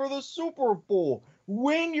done for the Super Bowl,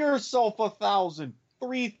 win yourself $1,000,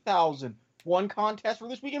 $3,000. One contest for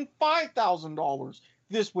this weekend, $5,000.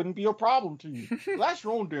 This wouldn't be a problem to you. That's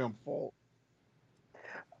your own damn fault.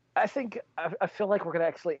 I feel like we're going to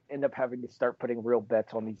actually end up having to start putting real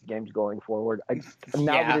bets on these games going forward.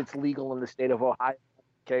 Now that it's legal in the state of Ohio, I'm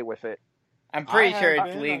okay with it. I'm pretty sure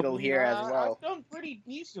it's legal here as well. I've done pretty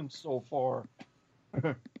decent so far.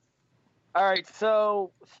 All right,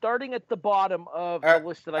 so starting at the bottom of the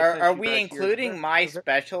list that I sent you are we guys including my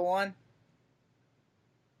special one?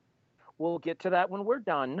 We'll get to that when we're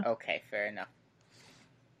done. Okay, fair enough.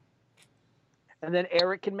 And then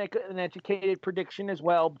Erik can make an educated prediction as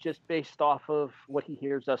well, just based off of what he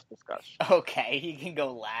hears us discuss. Okay, he can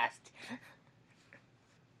go last.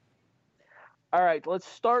 All right, let's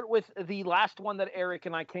start with the last one that Erik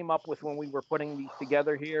and I came up with when we were putting these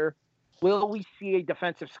together here. Will we see a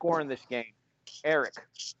defensive score in this game? Erik.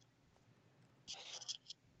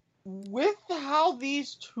 With how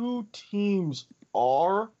these two teams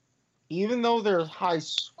are, even though they're high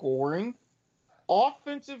scoring,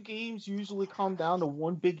 offensive games usually come down to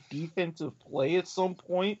one big defensive play at some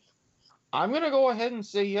point. I'm going to go ahead and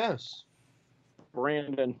say yes.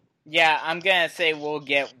 Brandon. Yeah, I'm going to say we'll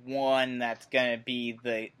get one that's going to be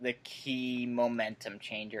the key momentum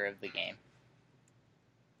changer of the game.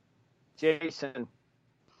 Jason.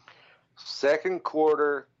 Second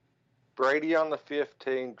quarter, Brady on the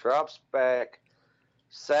 15, drops back,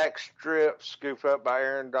 sack strip, scoop up by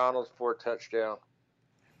Aaron Donald for a touchdown.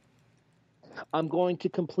 I'm going to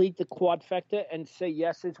complete the quadfecta and say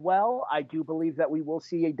yes as well. I do believe that we will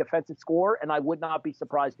see a defensive score, and I would not be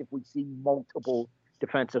surprised if we see multiple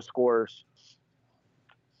defensive scores.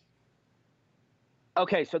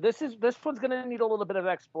 Okay, so this one's going to need a little bit of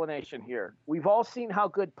explanation here. We've all seen how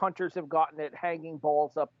good punters have gotten at hanging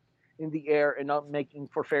balls up in the air and not making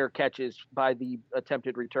for fair catches by the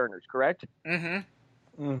attempted returners, correct?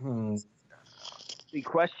 Mm-hmm. Mm-hmm. The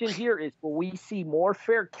question here is, will we see more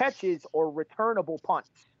fair catches or returnable punts?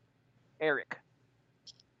 Erik.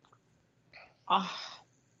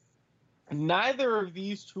 Neither of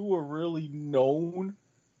these two are really known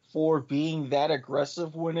for being that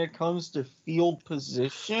aggressive when it comes to field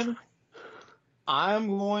position.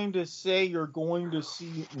 I'm going to say you're going to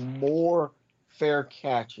see more fair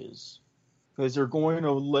catches because they're going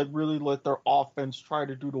to really let their offense try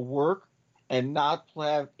to do the work and not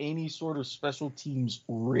have any sort of special teams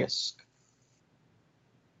risk.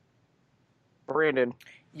 Brandon.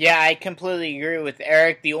 Yeah, I completely agree with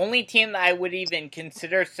Erik. The only team that I would even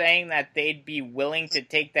consider saying that they'd be willing to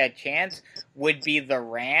take that chance would be the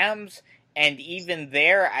Rams. And even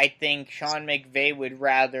there, I think Sean McVay would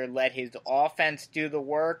rather let his offense do the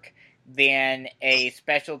work than a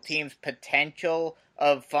special teams potential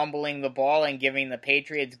of fumbling the ball and giving the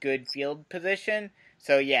Patriots good field position.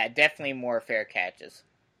 So, yeah, definitely more fair catches.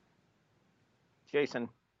 Jason.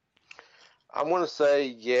 I'm going to say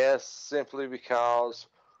yes, simply because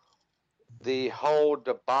the whole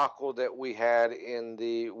debacle that we had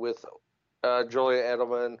with Julian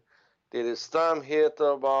Edelman, did his thumb hit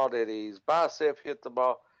the ball? Did his bicep hit the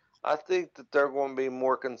ball? I think that they're going to be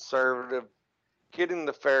more conservative, getting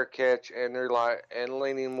the fair catch, and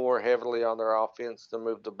leaning more heavily on their offense to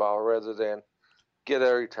move the ball rather than get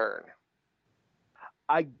a return.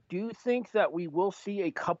 I do think that we will see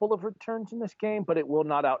a couple of returns in this game, but it will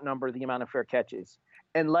not outnumber the amount of fair catches.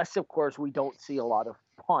 Unless, of course, we don't see a lot of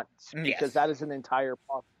punts, because that is an entire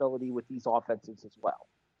possibility with these offenses as well.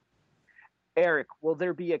 Erik, will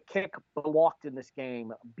there be a kick blocked in this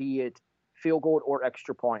game, be it field goal or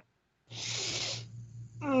extra point?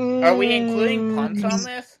 Are we including punts on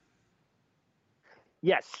this?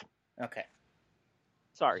 Yes. Okay.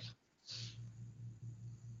 Sorry.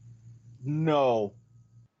 No.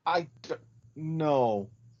 No.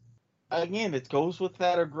 Again, it goes with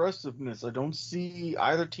that aggressiveness. I don't see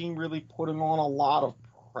either team really putting on a lot of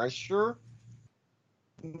pressure.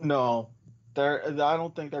 No. I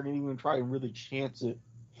don't think they're going to even try and really chance it.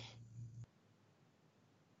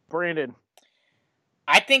 Brandon.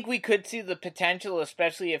 I think we could see the potential,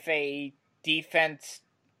 especially if a defense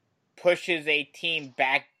pushes a team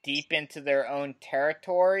back deep into their own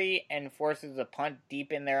territory and forces a punt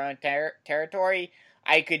deep in their own territory,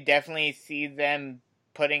 I could definitely see them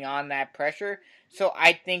putting on that pressure. So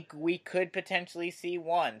I think we could potentially see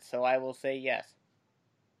one. So I will say yes.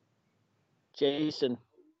 Jason.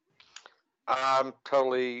 I'm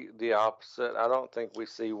totally the opposite. I don't think we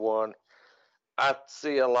see one. I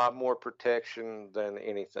see a lot more protection than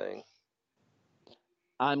anything.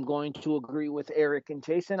 I'm going to agree with Erik and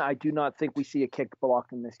Jason. I do not think we see a kick block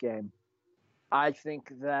in this game. I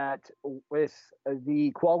think that with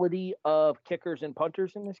the quality of kickers and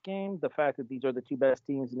punters in this game, the fact that these are the two best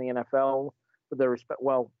teams in the NFL for their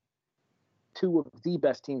two of the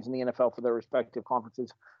best teams in the NFL for their respective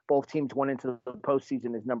conferences, both teams went into the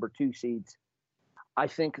postseason as number 2 seeds. I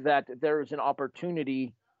think that there is an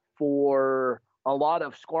opportunity for a lot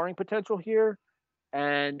of scoring potential here.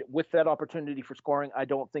 And with that opportunity for scoring, I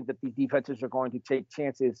don't think that these defenses are going to take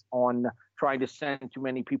chances on trying to send too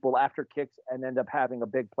many people after kicks and end up having a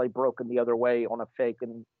big play broken the other way on a fake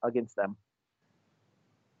and against them.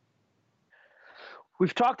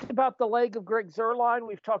 We've talked about the leg of Greg Zuerlein.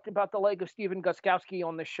 We've talked about the leg of Steven Gostkowski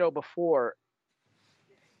on this show before.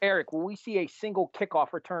 Erik, will we see a single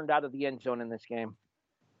kickoff returned out of the end zone in this game?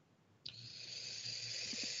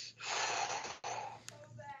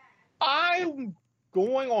 I'm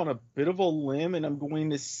going on a bit of a limb, and I'm going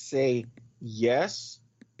to say yes,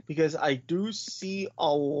 because I do see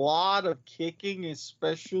a lot of kicking,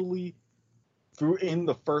 especially in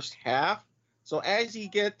the first half. So as you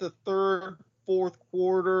get the third, fourth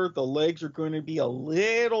quarter, the legs are going to be a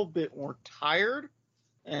little bit more tired,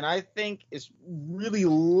 and I think it's really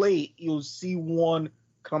late you'll see one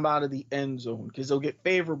come out of the end zone because they'll get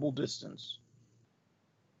favorable distance.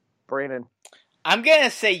 Brandon. I'm going to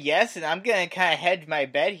say yes, and I'm going to kind of hedge my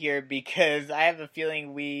bet here because I have a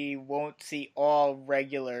feeling we won't see all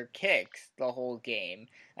regular kicks the whole game.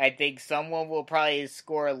 I think someone will probably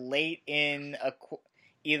score late in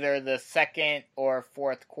either the second or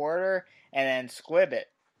fourth quarter and then squib it.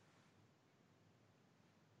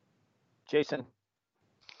 Jason.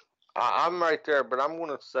 I'm right there, but I'm going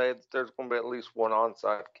to say that there's going to be at least one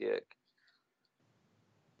onside kick.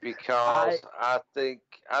 Because I think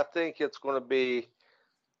it's going to be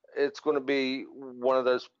one of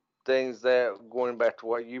those things that, going back to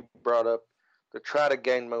what you brought up, to try to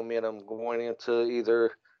gain momentum going into either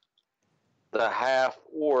the half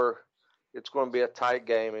or it's going to be a tight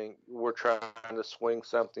game and we're trying to swing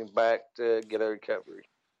something back to get a recovery.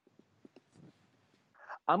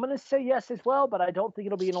 I'm going to say yes as well, but I don't think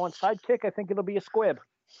it'll be an onside kick. I think it'll be a squib.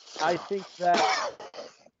 I think that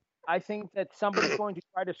somebody's going to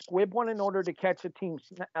try to squib one in order to catch a team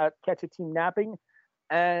napping,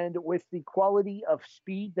 and with the quality of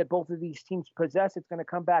speed that both of these teams possess, it's going to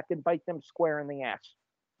come back and bite them square in the ass.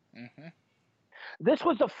 Mm-hmm. This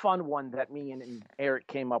was a fun one that me and Erik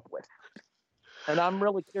came up with, and I'm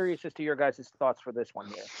really curious as to your guys' thoughts for this one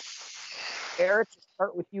here. Erik, to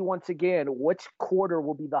start with you once again. Which quarter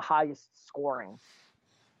will be the highest scoring?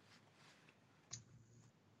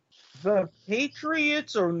 The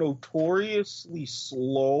Patriots are notoriously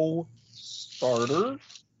slow starters,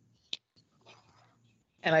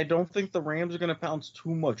 and I don't think the Rams are going to pounce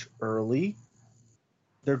too much early.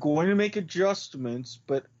 They're going to make adjustments,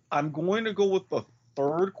 but I'm going to go with the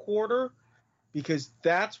third quarter because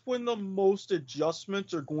that's when the most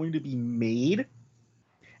adjustments are going to be made,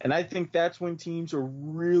 and I think that's when teams are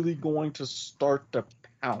really going to start to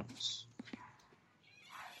pounce.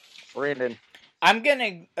 Brandon. I'm going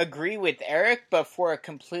to agree with Erik, but for a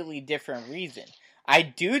completely different reason. I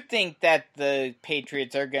do think that the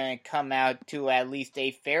Patriots are going to come out to at least a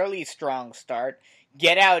fairly strong start,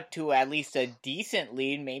 get out to at least a decent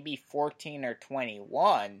lead, maybe 14 or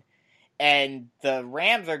 21, and the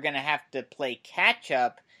Rams are going to have to play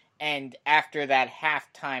catch-up, and after that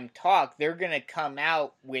halftime talk, they're going to come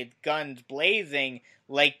out with guns blazing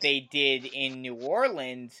like they did in New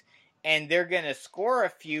Orleans, and they're going to score a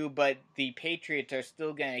few, but the Patriots are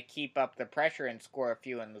still going to keep up the pressure and score a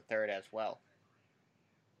few in the third as well.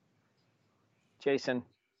 Jason.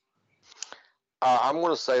 I'm going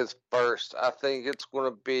to say it's first. I think it's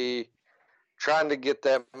going to be trying to get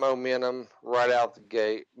that momentum right out the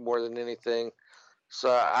gate more than anything. So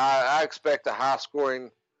I expect a high-scoring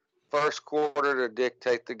first quarter to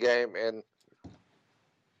dictate the game and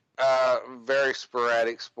very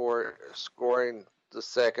sporadic scoring the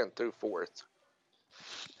second through fourth.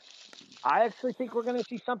 I actually think we're going to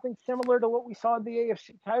see something similar to what we saw in the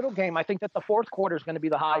AFC title game. I think that the fourth quarter is going to be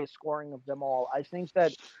the highest scoring of them all. I think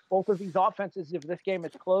that both of these offenses, if this game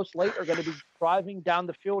is close late, are going to be driving down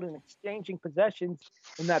the field and exchanging possessions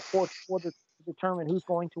in that fourth quarter to determine who's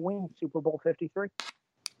going to win Super Bowl 53.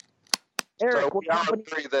 Erik, So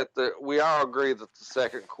we all agree that the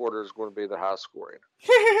second quarter is going to be the high scoring.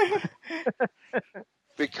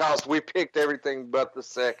 Because we picked everything but the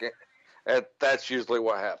second, and that's usually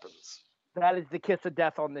what happens. That is the kiss of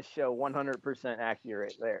death on this show. 100%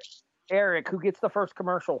 accurate there. Erik, who gets the first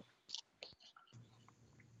commercial?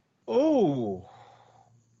 Oh.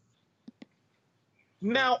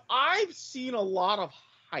 Now, I've seen a lot of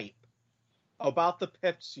hype about the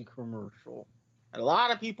Pepsi commercial. A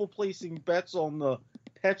lot of people placing bets on the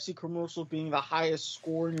Pepsi commercial being the highest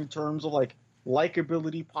scoring in terms of like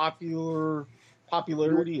likability,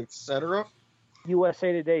 popularity, etc.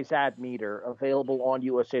 USA Today's ad meter available on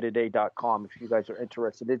usatoday.com if you guys are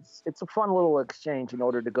interested. It's a fun little exchange in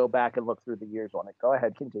order to go back and look through the years on it. Go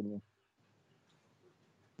ahead, continue.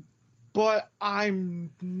 But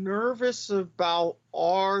I'm nervous about,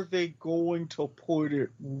 are they going to put it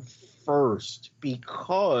first?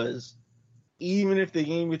 Because even if the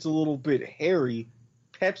game gets a little bit hairy,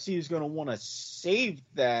 Pepsi is going to want to save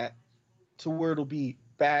that to where it'll be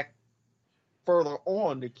back further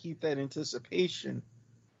on to keep that anticipation.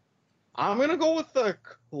 I'm going to go with the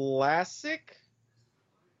classic.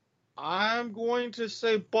 I'm going to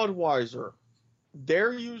say Budweiser.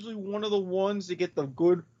 They're usually one of the ones that get the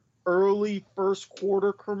good early first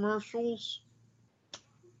quarter commercials.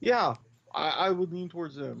 Yeah, I would lean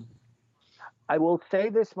towards them. I will say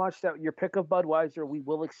this much, that your pick of Budweiser, we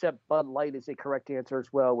will accept Bud Light as a correct answer as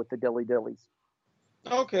well with the Dilly Dillies.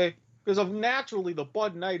 Okay, because naturally the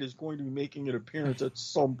Bud Light is going to be making an appearance at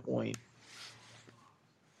some point.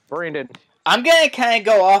 Brandon. I'm going to kind of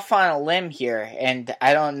go off on a limb here, and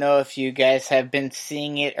I don't know if you guys have been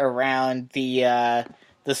seeing it around the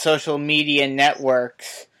social media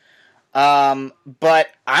networks, but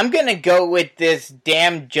I'm going to go with this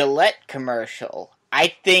damn Gillette commercial.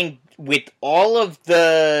 I think with all of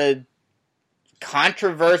the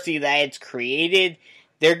controversy that it's created,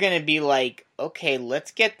 they're going to be like, okay,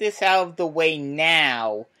 let's get this out of the way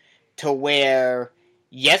now to where,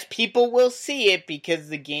 yes, people will see it because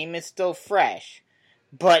the game is still fresh,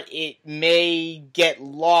 but it may get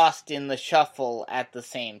lost in the shuffle at the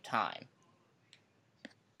same time.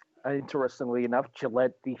 Interestingly enough,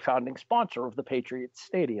 Gillette, the founding sponsor of the Patriots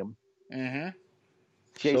Stadium. Mm-hmm.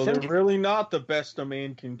 Jason? So they're really not the best a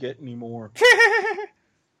man can get anymore.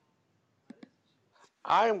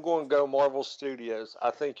 I am going to go Marvel Studios.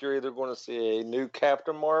 I think you're either going to see a new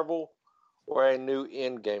Captain Marvel or a new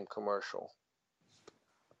Endgame commercial.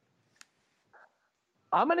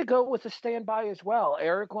 I'm going to go with a standby as well.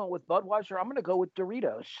 Erik went with Budweiser. I'm going to go with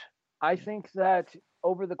Doritos. I think that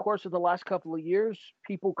over the course of the last couple of years,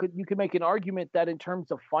 you could make an argument that in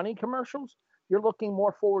terms of funny commercials, you're looking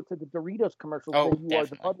more forward to the Doritos commercials than you are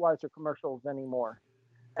the Budweiser commercials anymore.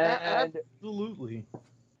 And absolutely.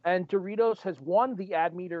 And Doritos has won the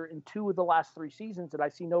ad meter in 2 of the last 3 seasons, and I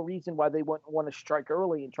see no reason why they wouldn't want to strike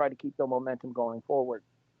early and try to keep the momentum going forward.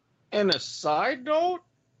 And a side note,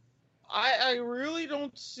 I really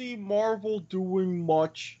don't see Marvel doing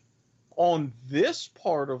much on this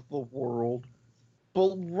part of the world.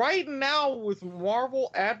 But right now, with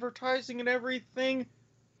Marvel advertising and everything,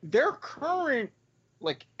 their current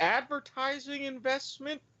advertising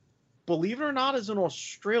investment, believe it or not, is in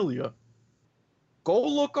Australia. Go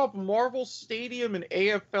look up Marvel Stadium and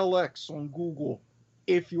AFLX on Google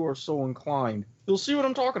if you are so inclined. You'll see what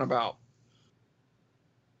I'm talking about.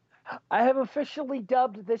 I have officially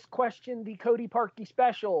dubbed this question the Cody Parkey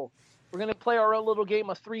Special. We're going to play our own little game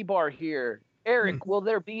of 3-bar here. Erik, will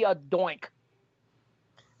there be a doink?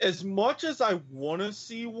 As much as I want to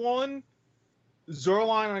see one,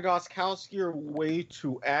 Zerline and Gostkowski are way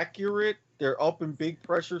too accurate. They're up in big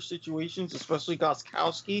pressure situations, especially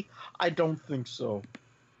Gostkowski. I don't think so.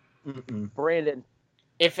 Brandon.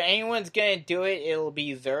 If anyone's going to do it, it'll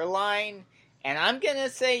be Zerline, and I'm going to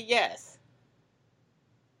say yes.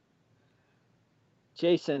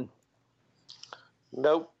 Jason.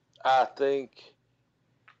 Nope. I think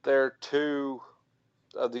they're 2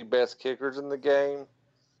 of the best kickers in the game.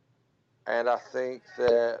 And I think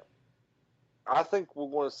we're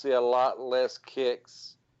going to see a lot less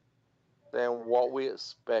kicks than what we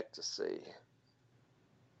expect to see.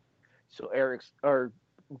 So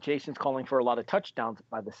Jason's calling for a lot of touchdowns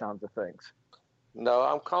by the sounds of things. No,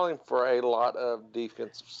 I'm calling for a lot of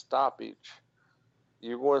defensive stoppage.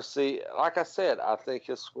 You're going to see, like I said, I think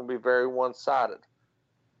it's going to be very one-sided.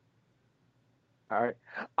 All right.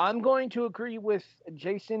 I'm going to agree with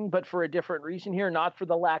Jason, but for a different reason here, not for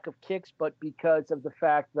the lack of kicks, but because of the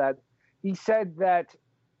fact that he said that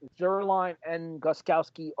Zerline and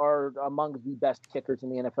Gostkowski are among the best kickers in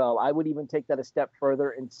the NFL. I would even take that a step further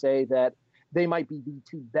and say that they might be the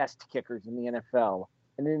two best kickers in the NFL.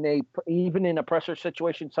 And even in a pressure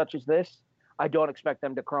situation such as this, I don't expect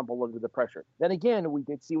them to crumble under the pressure. Then again, we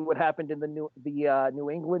did see what happened in the New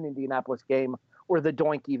England Indianapolis game, where the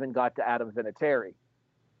doink even got to Adam Vinatieri.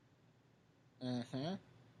 Mm-hmm.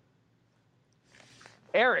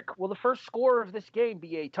 Erik, will the first score of this game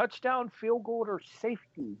be a touchdown, field goal, or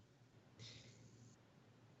safety?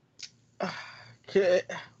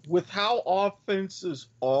 With how offenses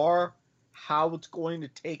are, how it's going to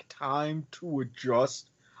take time to adjust,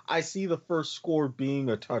 I see the first score being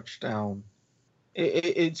a touchdown.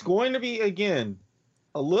 It's going to be, again,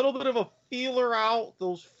 a little bit of a feeler out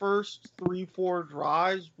those first 3-4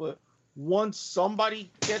 drives, but once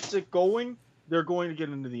somebody gets it going, they're going to get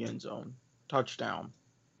into the end zone. Touchdown.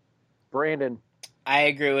 Brandon. I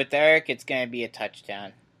agree with Erik. It's going to be a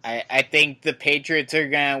touchdown. I think the Patriots are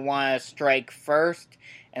going to want to strike first,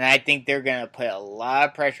 and I think they're going to put a lot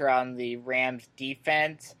of pressure on the Rams'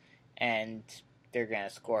 defense, and they're going to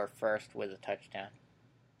score first with a touchdown.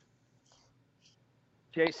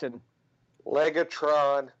 Jason.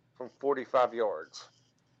 Legatron from 45 yards.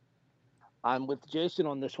 I'm with Jason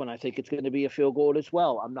on this one. I think it's going to be a field goal as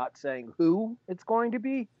well. I'm not saying who it's going to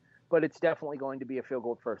be, but it's definitely going to be a field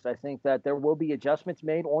goal first. I think that there will be adjustments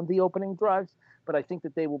made on the opening drives, but I think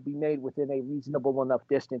that they will be made within a reasonable enough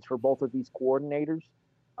distance for both of these coordinators,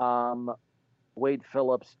 Wade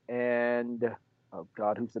Phillips and,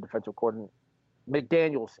 who's the defensive coordinator?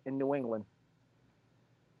 McDaniels in New England,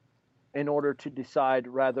 in order to decide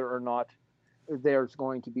whether or not they're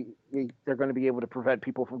going to be able to prevent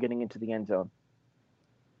people from getting into the end zone.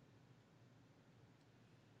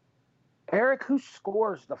 Erik, who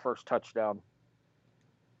scores the first touchdown?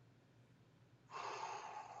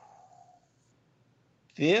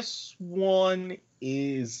 This one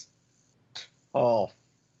is tough.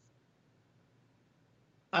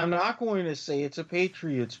 I'm not going to say it's a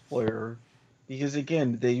Patriots player because,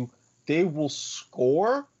 again, they will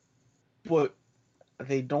score, but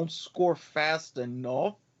they don't score fast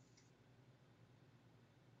enough.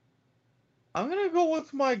 I'm going to go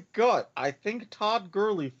with my gut. I think Todd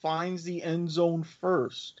Gurley finds the end zone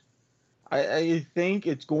first. I think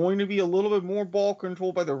it's going to be a little bit more ball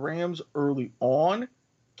control by the Rams early on.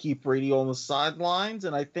 Keep Brady on the sidelines.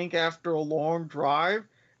 And I think after a long drive,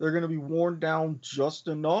 they're going to be worn down just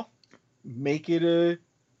enough. Make it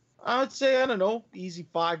I would say, easy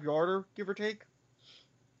 5-yarder, give or take.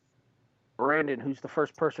 Brandon, who's the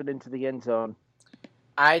first person into the end zone?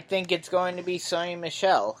 I think it's going to be Sonny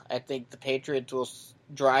Michel. I think the Patriots will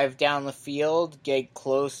drive down the field, get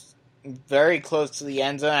close, very close to the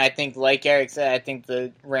end zone. I think, like Erik said, I think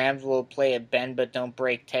the Rams will play a bend but don't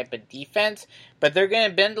break type of defense, but they're going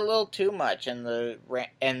to bend a little too much, and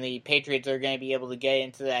the Patriots are going to be able to get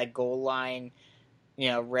into that goal line,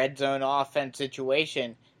 red zone offense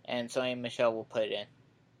situation, and Sonny Michel will put it in.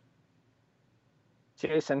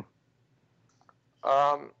 Jason.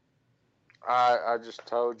 I just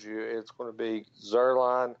told you it's going to be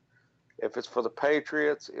Zerline. If it's for the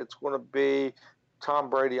Patriots, it's going to be Tom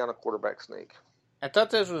Brady on a quarterback sneak. I thought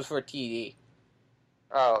this was for TD.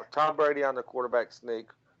 Oh, Tom Brady on the quarterback sneak.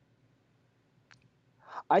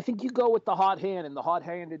 I think you go with the hot hand, and the hot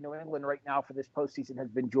hand in New England right now for this postseason has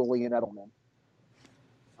been Julian Edelman.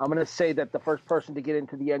 I'm going to say that the first person to get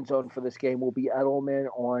into the end zone for this game will be Edelman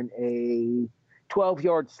on a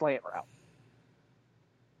 12-yard slant route.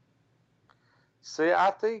 See, I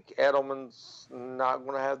think Edelman's not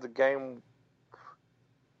going to have the game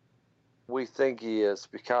we think he is,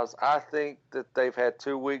 because I think that they've had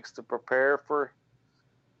 2 weeks to prepare for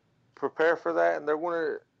that, and they're going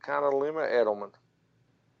to kind of limit Edelman.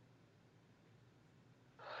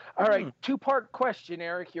 All right, two-part question,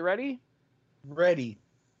 Erik. You ready? Ready.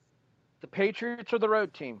 The Patriots are the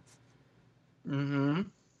road team. Mm-hmm.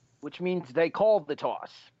 Which means they call the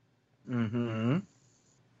toss. Mm-hmm.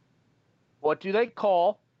 What do they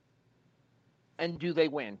call, and do they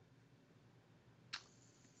win?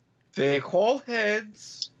 They call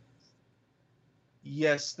heads.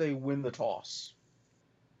 Yes, they win the toss.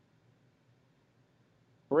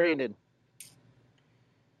 Brandon.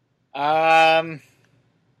 I'll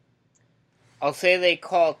say they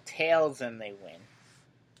call tails and they win.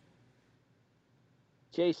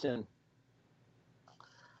 Jason.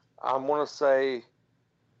 I'm going to say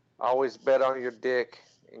always bet on your dick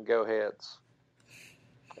and go heads.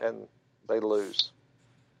 And they lose.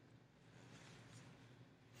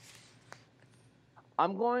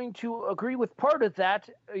 I'm going to agree with part of that,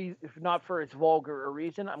 if not for its vulgar a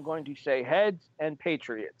reason. I'm going to say heads and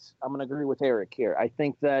Patriots. I'm going to agree with Erik here. I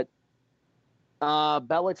think that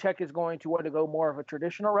Belichick is going to want to go more of a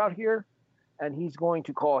traditional route here, and he's going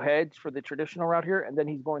to call heads for the traditional route here, and then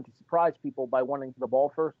he's going to surprise people by wanting the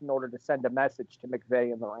ball first in order to send a message to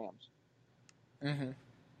McVay and the Rams. Mm-hmm.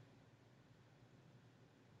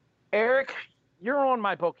 Erik, you're on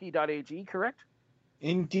mybookie.ag, correct?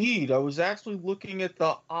 Indeed, I was actually looking at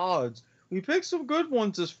the odds. We picked some good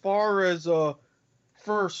ones as far as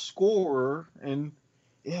first scorer, and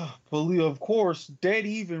yeah, believe of course, dead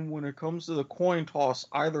even when it comes to the coin toss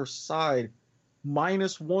either side.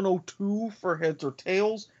 Minus 102 for heads or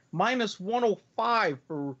tails, minus 105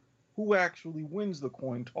 for who actually wins the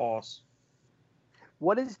coin toss.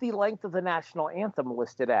 What is the length of the national anthem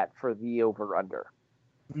listed at for the over-under?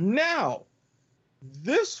 Now,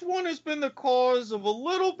 this one has been the cause of a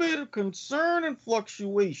little bit of concern and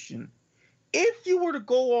fluctuation. If you were to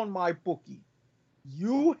go on my bookie,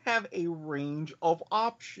 you have a range of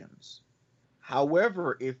options.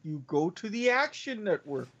 However, if you go to the Action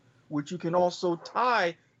Network, which you can also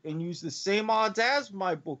tie and use the same odds as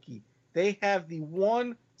my bookie, they have the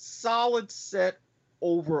one solid set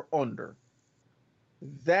over under.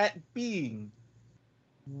 That being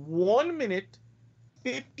 1 minute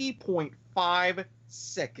 50.5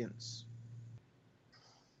 seconds.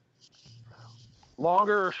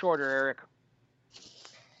 Longer or shorter, Erik?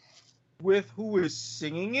 With who is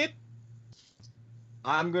singing it,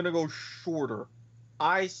 I'm going to go shorter.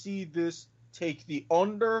 I see this take the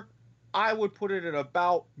under. I would put it at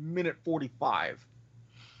about minute 45.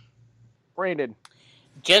 Brandon.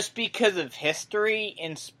 Just because of history,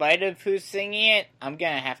 in spite of who's singing it, I'm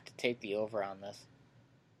going to have to take the over on this.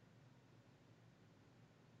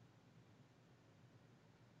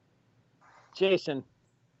 Jason.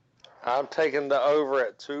 I'm taking the over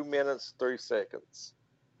at 2 minutes, 3 seconds.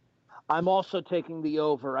 I'm also taking the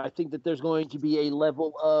over. I think that there's going to be a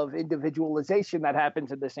level of individualization that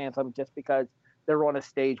happens in this anthem just because they're on a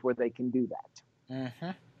stage where they can do that. Mm-hmm.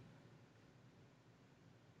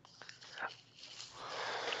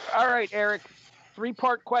 All right, Erik.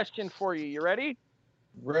 3-part question for you. You ready?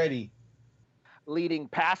 Ready. Leading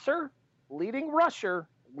passer, leading rusher,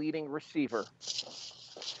 leading receiver.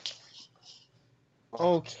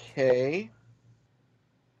 Okay.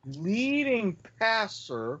 Leading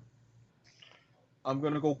passer, I'm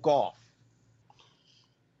going to go Goff.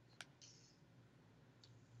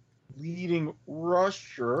 Leading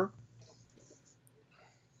rusher,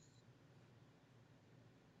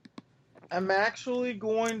 I'm actually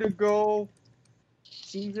going to go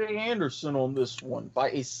C.J. Anderson on this one by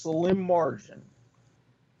a slim margin.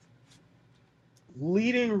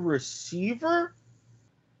 Leading receiver,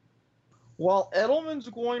 while Edelman's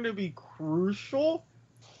going to be crucial,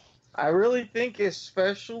 I really think,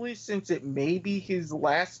 especially since it may be his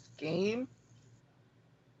last game,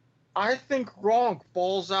 I think Gronk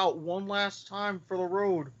balls out one last time for the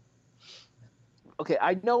road. Okay,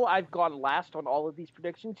 I know I've gone last on all of these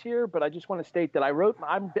predictions here, but I just want to state that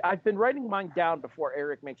I've been writing mine down before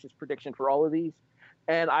Erik makes his prediction for all of these,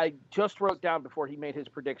 and I just wrote down before he made his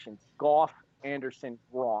predictions. Goff, Anderson,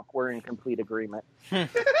 Gronk. We're in complete agreement.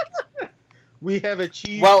 We have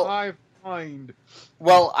achieved high find.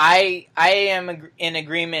 Well, I am in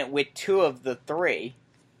agreement with 2 of the 3.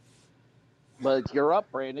 But you're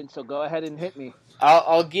up, Brandon, so go ahead and hit me.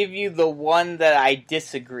 I'll give you the one that I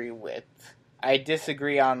disagree with. I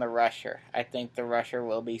disagree on the rusher. I think the rusher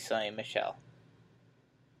will be Sonny Michel.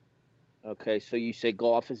 Okay, so you say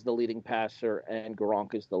Goff is the leading passer and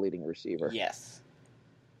Gronk is the leading receiver. Yes.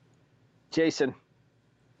 Jason.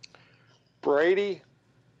 Brady,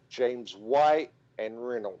 James White, and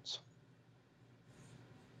Reynolds.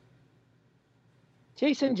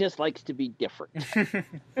 Jason just likes to be different.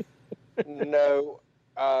 No,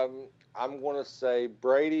 I'm going to say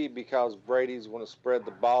Brady because Brady's going to spread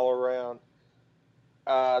the ball around.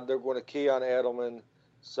 They're going to key on Edelman,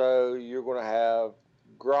 so you're going to have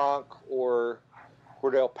Gronk or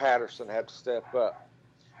Cordell Patterson have to step up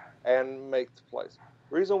and make the plays.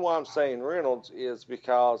 The reason why I'm saying Reynolds is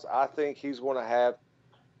because I think he's going to have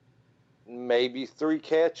maybe 3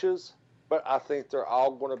 catches, but I think they're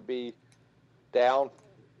all going to be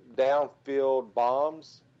downfield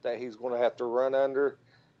bombs that he's going to have to run under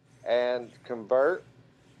and convert.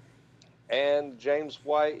 And James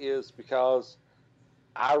White is because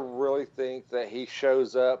I really think that he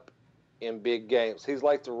shows up in big games. He's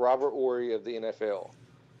like the Robert Ory of the NFL.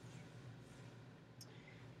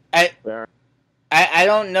 I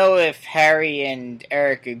don't know if Harry and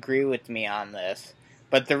Erik agree with me on this,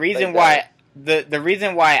 but the reason why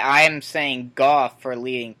I am saying Goff for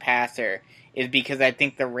leading passer is because I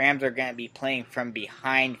think the Rams are going to be playing from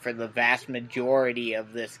behind for the vast majority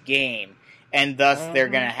of this game, and thus they're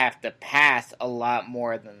going to have to pass a lot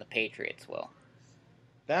more than the Patriots will.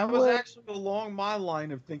 That was actually along my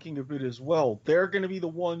line of thinking of it as well. They're going to be the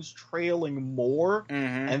ones trailing more,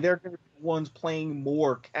 and they're going to be the ones playing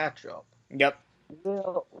more catch-up. Yep.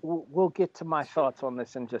 We'll get to my thoughts on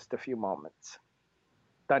this in just a few moments.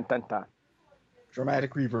 Dun, dun, dun.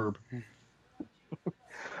 Dramatic reverb.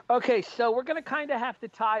 Okay, so we're going to kind of have to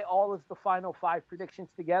tie all of the final 5 predictions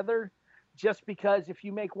together, just because if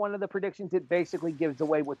you make one of the predictions, it basically gives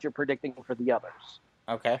away what you're predicting for the others.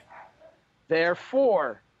 Okay.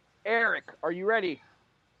 Therefore, Erik, are you ready?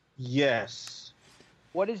 Yes.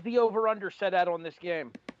 What is the over-under set at on this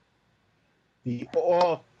game? The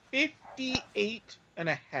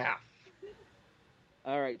 58.5.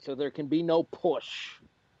 All right, so there can be no push.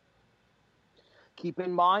 Keep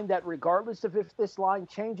in mind that regardless of if this line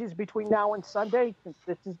changes between now and Sunday, since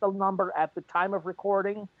this is the number at the time of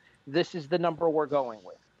recording, this is the number we're going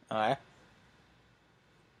with. All right.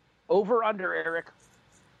 Over, under, Erik.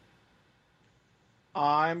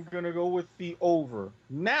 I'm going to go with the over.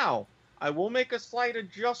 Now, I will make a slight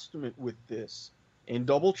adjustment with this. In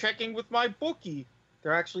double checking with my bookie,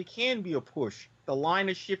 there actually can be a push. The line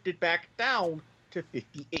is shifted back down to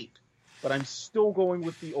 58. But I'm still going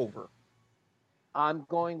with the over. I'm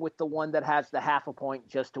going with the one that has the half a point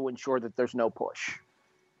just to ensure that there's no push.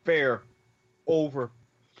 Fair. Over.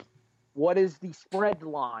 What is the spread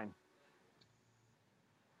line?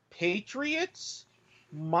 Patriots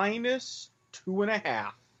minus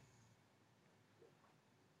 2.5.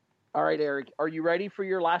 All right, Erik, are you ready for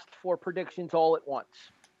your last 4 predictions all at once?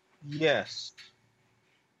 Yes.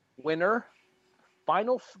 Winner,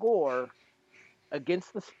 final score,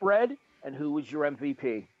 against the spread, and who was your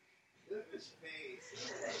MVP?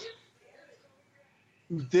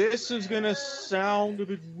 This is going to sound a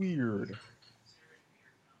bit weird.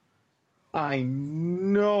 I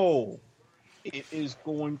know it is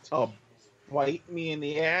going to bite me in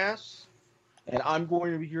the ass, and I'm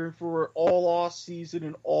going to be hearing for it all off season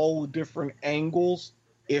in all the different angles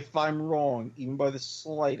if I'm wrong, even by the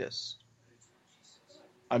slightest.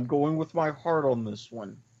 I'm going with my heart on this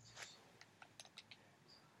one.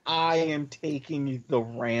 I am taking the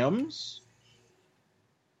Rams.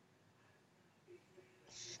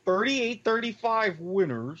 38-35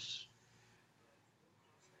 winners.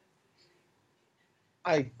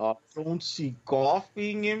 I don't see Goff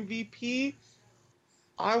being MVP.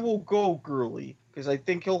 I will go Gurley because I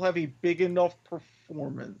think he'll have a big enough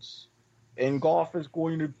performance. And Goff is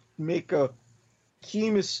going to make a key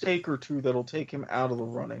mistake or two that'll take him out of the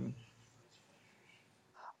running.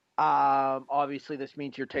 Obviously, this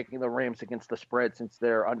means you're taking the Rams against the spread since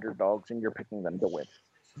they're underdogs and you're picking them to win.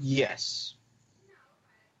 Yes.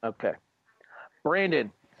 Okay.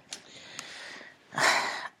 Brandon. I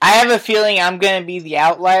have a feeling I'm going to be the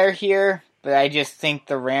outlier here, but I just think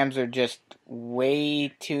the Rams are just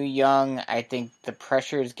way too young. I think the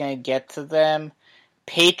pressure is going to get to them.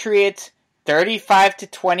 Patriots,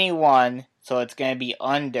 35-21, so it's going to be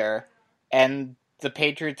under, and the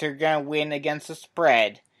Patriots are going to win against the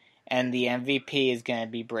spread, and the MVP is going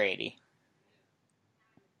to be Brady.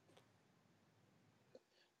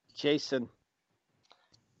 Jason.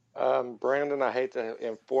 Brandon, I hate to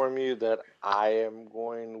inform you that I am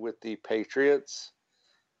going with the Patriots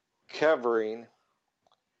covering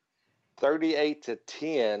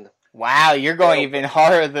 38-10. Wow, you're going even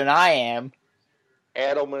harder than I am.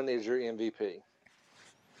 Edelman is your MVP.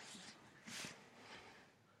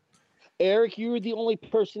 Erik, you were the only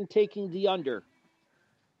person taking the under.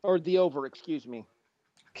 Or the over, excuse me.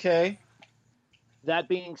 Okay. That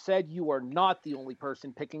being said, you are not the only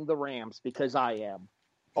person picking the Rams because I am.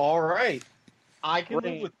 All right. I can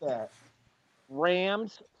live with that.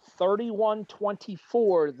 Rams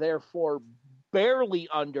 31-24, therefore barely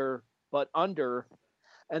under, but under.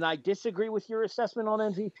 And I disagree with your assessment on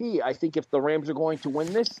MVP. I think if the Rams are going to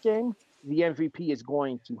win this game, the MVP is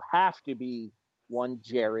going to have to be one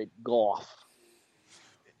Jared Goff.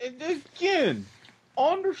 And again,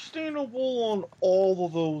 understandable on all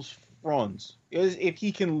of those fronts. If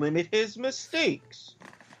he can limit his mistakes,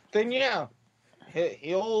 then yeah,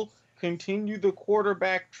 he'll continue the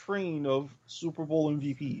quarterback train of Super Bowl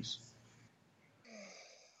MVPs.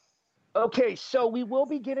 Okay, so we will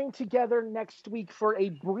be getting together next week for a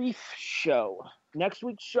brief show. Next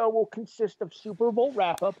week's show will consist of Super Bowl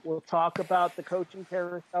wrap-up. We'll talk about the coaching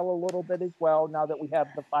carousel a little bit as well, now that we have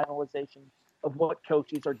the finalization of what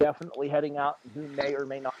coaches are definitely heading out and who may or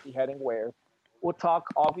may not be heading where. We'll talk,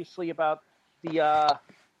 obviously, about the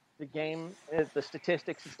game, the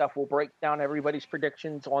statistics and stuff. We'll break down everybody's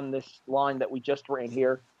predictions on this line that we just ran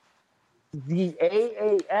here. The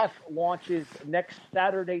AAF launches next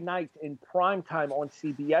Saturday night in primetime on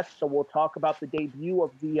CBS, so we'll talk about the debut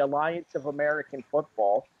of the Alliance of American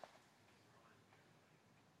Football.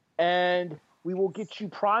 And we will get you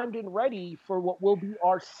primed and ready for what will be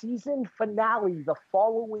our season finale the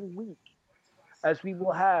following week, as we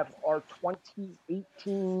will have our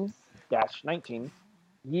 2018-19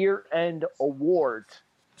 year-end awards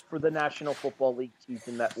for the National Football League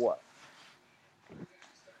season that was.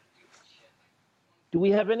 Do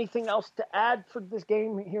we have anything else to add for this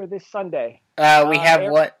game here this Sunday? We have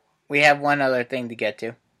Eric? We have one other thing to get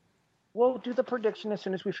to. We'll do the prediction as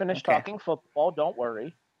soon as we finish Okay. talking football. Don't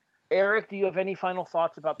worry. Eric, do you have any final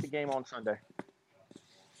thoughts about the game on Sunday?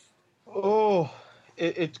 Oh,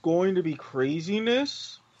 it's going to be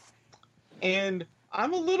craziness. And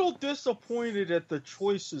I'm a little disappointed at the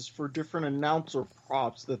choices for different announcer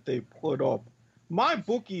props that they put up. My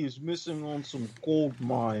bookie is missing on some gold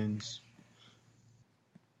mines.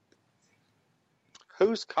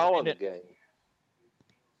 Who's calling the game?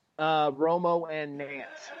 Romo and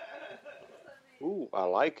Nance. Ooh, I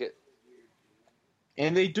like it.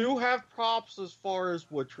 And they do have props as far as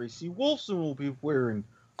what Tracy Wolfson will be wearing.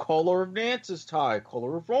 Color of Nance's tie,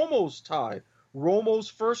 color of Romo's tie, Romo's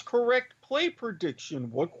first correct play prediction,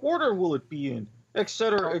 what quarter will it be in,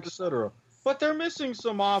 etc., etc. But they're missing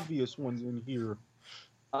some obvious ones in here.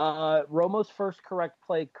 Romo's first correct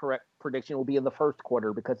prediction will be in the first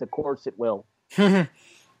quarter, because of course it will. That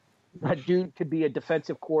dude could be a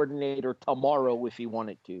defensive coordinator tomorrow if he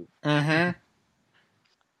wanted to. Mm-hmm.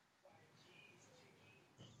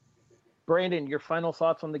 Brandon, your final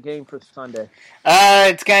thoughts on the game for Sunday?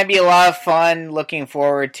 It's going to be a lot of fun. Looking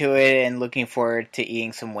forward to it, and looking forward to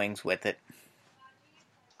eating some wings with it.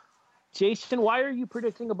 Jason, why are you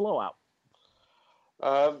predicting a blowout?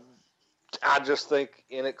 I just think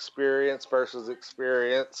inexperience versus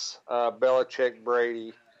experience. Belichick,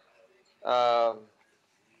 Brady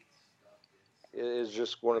is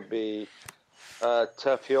just going to be a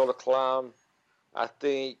tough hill to climb. I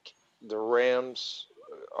think the Rams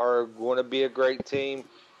are going to be a great team.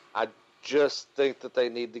 I just think that they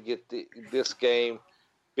need to get this game,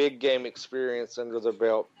 big game experience under their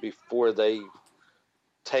belt before they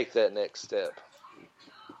take that next step.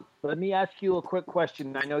 Let me ask you a quick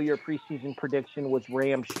question. I know your preseason prediction was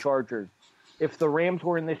Rams-Chargers. If the Rams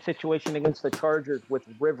were in this situation against the Chargers with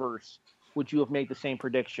Rivers, would you have made the same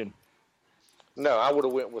prediction? No, I would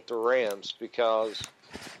have went with the Rams, because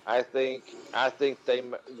I think they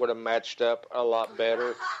would have matched up a lot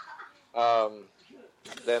better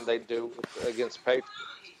than they do against Patriots.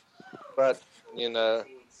 But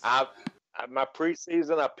my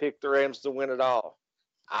preseason, I picked the Rams to win it all.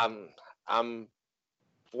 I'm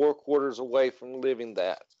 4 quarters away from living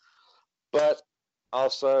that, but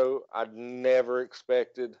also I never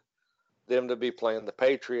expected them to be playing the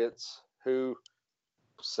Patriots, who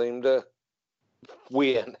seem to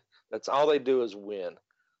win. That's all they do is win.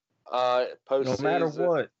 Postseason, No matter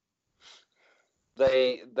what,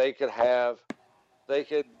 they could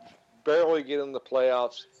barely get in the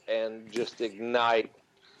playoffs and just ignite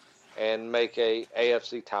and make a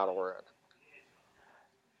AFC title run.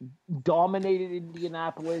 Dominated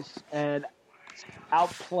Indianapolis and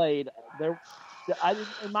outplayed. In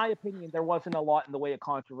my opinion, there wasn't a lot in the way of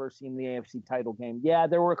controversy in the AFC title game. Yeah,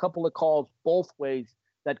 there were a couple of calls both ways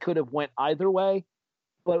that could have went either way.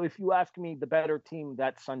 But if you ask me, the better team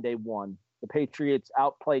that Sunday won. The Patriots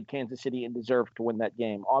outplayed Kansas City and deserved to win that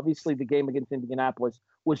game. Obviously, the game against Indianapolis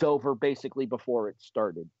was over basically before it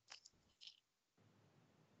started.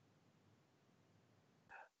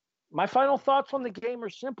 My final thoughts on the game are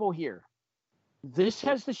simple here. This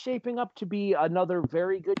has the shaping up to be another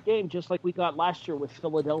very good game, just like we got last year with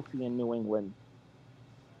Philadelphia and New England.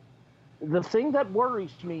 The thing that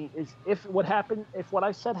worries me is if what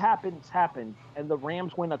I said happens, and the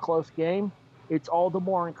Rams win a close game, it's all the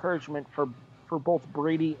more encouragement for both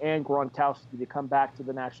Brady and Gronkowski to come back to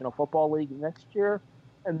the National Football League next year,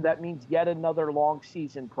 and that means yet another long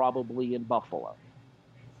season probably in Buffalo.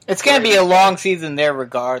 It's going to be a long season there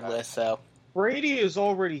regardless, so. Brady has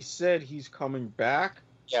already said he's coming back.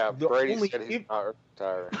 Yeah, Brady said he's not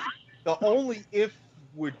retiring. The only if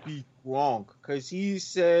would be Gronk, because he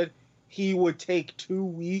said he would take 2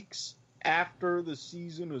 weeks after the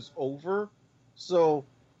season is over. So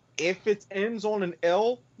if it ends on an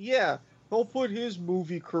L, yeah, he'll put his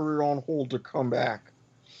movie career on hold to come back.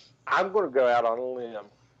 I'm going to go out on a limb.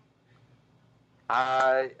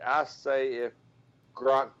 I say if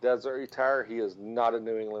Gronk doesn't retire, he is not a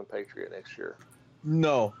New England Patriot next year.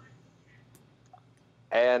 No.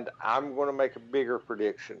 And I'm going to make a bigger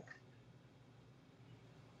prediction.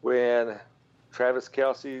 When Travis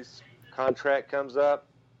Kelce's contract comes up,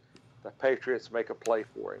 the Patriots make a play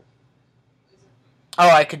for him. Oh,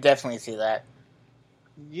 I could definitely see that.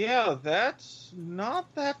 Yeah, that's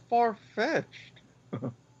not that far-fetched.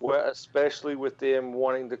 Well, Well, especially with them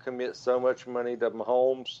wanting to commit so much money to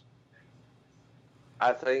Mahomes,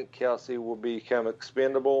 I think Kelsey will become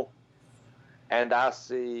expendable, and I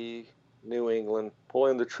see New England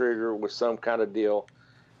pulling the trigger with some kind of deal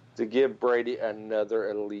to give Brady another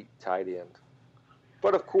elite tight end.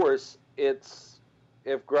 But of course, if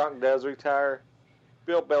Gronk does retire,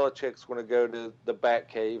 Bill Belichick's going to go to the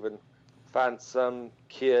Batcave and find some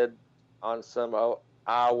kid on some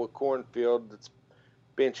Iowa cornfield that's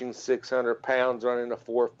benching 600 pounds, running a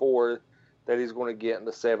 4.4 that he's going to get in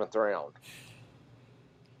the 7th round.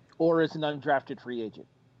 Or as an undrafted free agent.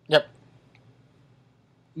 Yep.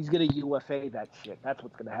 He's going to UFA that shit. That's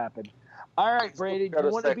what's going to happen. All right, Brady, do Go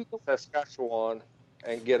you want to be to Saskatchewan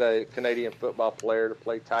and get a Canadian football player to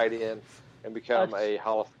play tight end and become a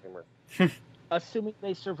Hall of Famer. assuming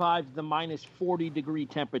they survive the minus 40-degree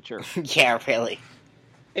temperature? Yeah, really.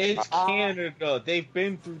 It's Canada. They've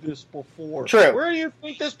been through this before. True. Where do you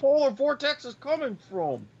think this polar vortex is coming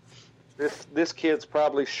from? This kid's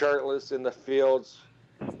probably shirtless in the fields,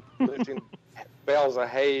 lifting bales of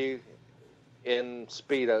hay in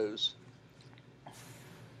Speedos.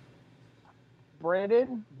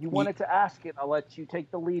 Brandon, you wanted to ask it. I'll let you take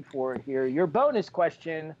the lead for it here. Your bonus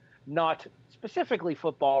question, not specifically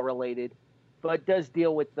football related, but does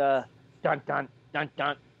deal with the dun dun dun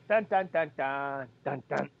dun dun dun dun dun dun dun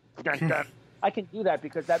dun dun. I can do that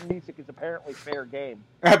because that music is apparently fair game.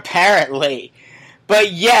 Apparently.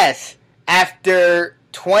 But yes, after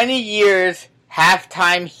 20 years,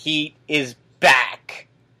 Halftime Heat is back.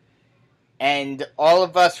 And all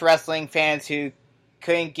of us wrestling fans who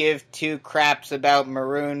couldn't give two craps about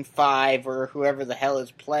Maroon 5 or whoever the hell is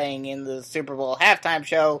playing in the Super Bowl halftime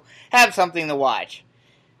show have something to watch.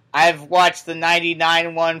 I've watched the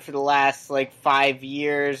 99 one for the last 5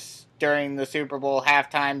 years during the Super Bowl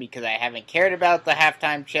halftime because I haven't cared about the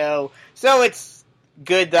halftime show. So it's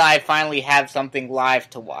good that I finally have something live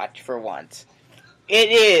to watch for once. It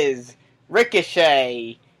is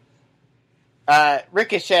Ricochet,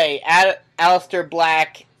 Aleister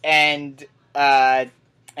Black, and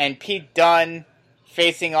Pete Dunne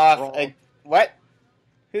facing off. What?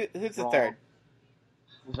 Who's the third?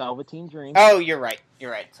 Velveteen Dream. Oh, you're right.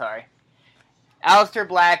 Sorry. Aleister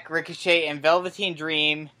Black, Ricochet, and Velveteen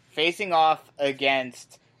Dream facing off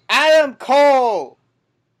against Adam Cole,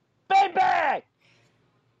 Baby!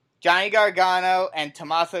 Johnny Gargano, and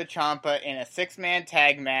Tommaso Ciampa in a 6-man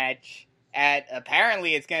tag match.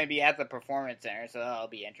 Apparently it's going to be at the Performance Center, so that'll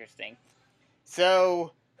be interesting.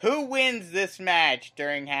 So, who wins this match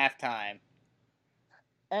during halftime?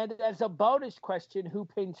 And as a bonus question, who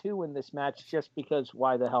pins who in this match? Just because,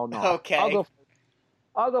 why the hell not? Okay.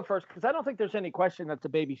 I'll go first because I don't think there's any question that the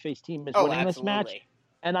babyface team is winning this match.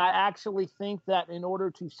 And I actually think that in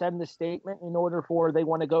order to send the statement, in order for they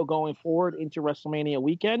want to go going forward into WrestleMania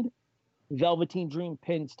weekend, Velveteen Dream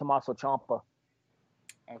pins Tommaso Ciampa.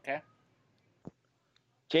 Okay.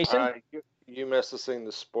 Jason? You must have seen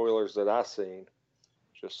the spoilers that I seen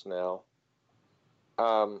just now.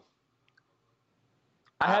 I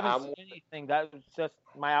haven't seen anything. That was just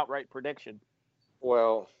my outright prediction.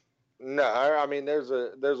 Well, no, I mean there's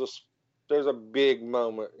a big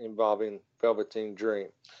moment involving Velveteen Dream,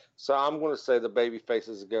 so I'm going to say the baby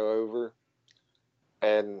faces go over,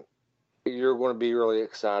 and you're going to be really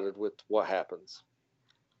excited with what happens.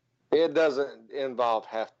 It doesn't involve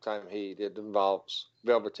Halftime Heat; it involves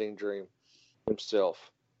Velveteen Dream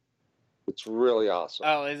himself. It's really awesome.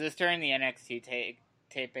 Oh, is this during the NXT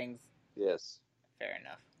tapings? Yes. Fair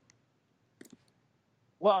enough.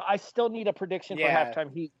 Well, I still need a prediction for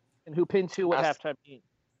Halftime Heat and who pins who at Halftime Heat.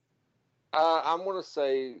 I'm going to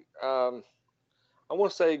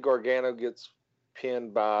say Gargano gets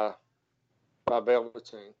pinned by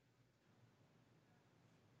Velveteen.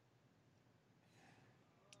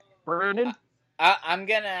 Brandon? I'm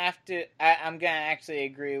gonna actually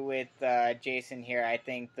agree with Jason here. I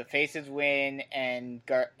think the faces win and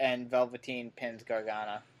Velveteen pins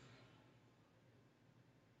Gargano.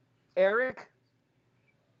 Erik?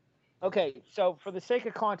 Okay, so for the sake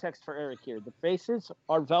of context for Erik here, the faces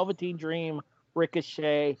are Velveteen Dream,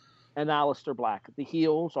 Ricochet, and Aleister Black. The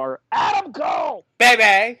heels are Adam Cole!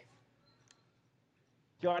 Baby!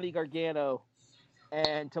 Johnny Gargano,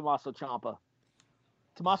 and Tommaso Ciampa.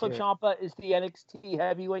 Tommaso Ciampa is the NXT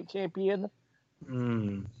Heavyweight Champion.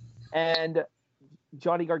 And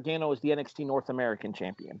Johnny Gargano is the NXT North American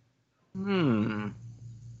Champion.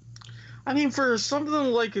 I mean, for something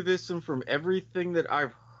like this and from everything that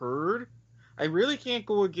I've heard, I really can't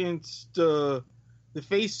go against the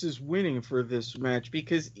faces winning for this match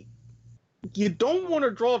because you don't want to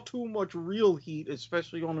draw too much real heat,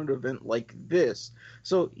 especially on an event like this.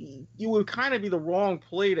 So you would kind of be the wrong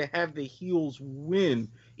play to have the heels win,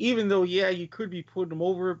 even though, yeah, you could be putting them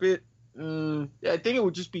over a bit. I think it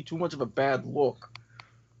would just be too much of a bad look.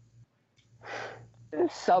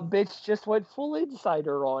 Some bitch just went full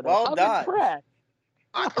insider on Well it. I'm done. impressed.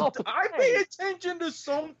 I pay attention to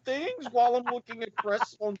some things while I'm looking at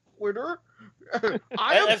press on Twitter.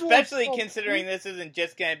 Especially considering this isn't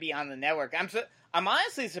just going to be on the network. I'm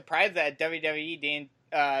honestly surprised that WWE didn't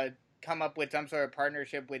come up with some sort of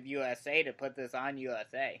partnership with USA to put this on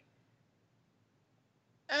USA.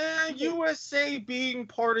 USA being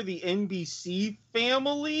part of the NBC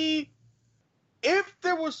family, if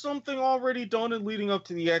there was something already done in leading up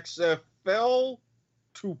to the XFL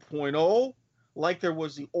 2.0, like there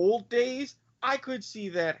was the old days, I could see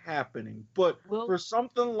that happening. But for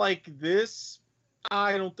something like this,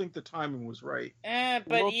 I don't think the timing was right.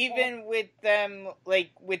 But even with them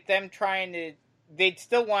trying to, they'd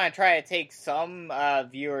still want to try to take some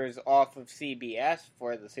viewers off of CBS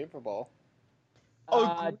for the Super Bowl.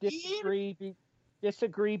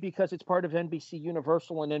 Disagree because it's part of NBC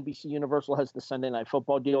Universal, and NBC Universal has the Sunday Night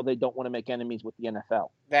Football deal. They don't want to make enemies with the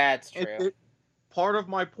NFL. That's true. Part of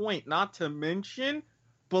my point, not to mention,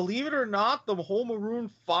 believe it or not, the whole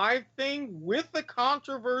Maroon 5 thing, with the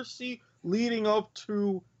controversy leading up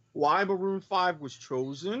to why Maroon 5 was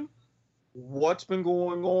chosen, what's been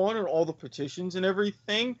going on, and all the petitions and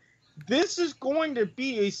everything, this is going to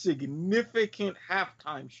be a significant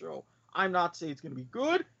halftime show. I'm not saying it's going to be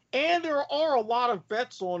good, and there are a lot of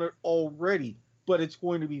bets on it already, but it's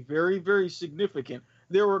going to be very, very significant.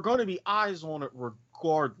 There are going to be eyes on it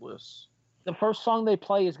regardless. The first song they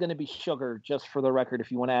play is going to be Sugar, just for the record,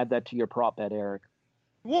 if you want to add that to your prop bet, Erik.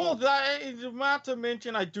 Well, not to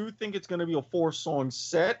mention, I do think it's going to be a 4-song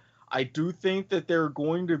set. I do think that there are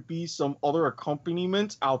going to be some other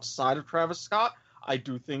accompaniments outside of Travis Scott. I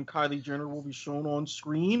do think Kylie Jenner will be shown on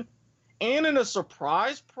screen. And in a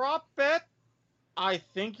surprise prop bet, I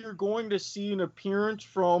think you're going to see an appearance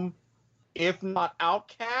from, if not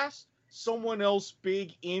Outkast, someone else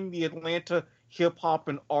big in the Atlanta hip-hop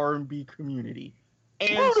and R&B community.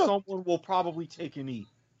 And someone will probably take a knee.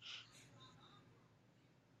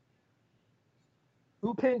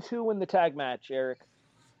 Who pins who in the tag match, Erik?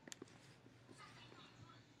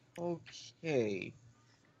 Okay.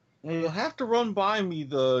 Now you'll have to run by me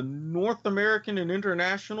the North American and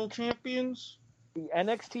International champions. The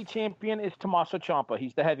NXT champion is Tommaso Ciampa.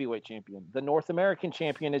 He's the heavyweight champion. The North American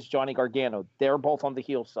champion is Johnny Gargano. They're both on the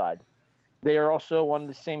heel side. They are also on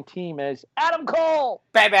the same team as Adam Cole.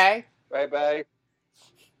 Bye-bye. Bye-bye.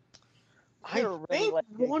 I think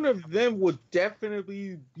one of them would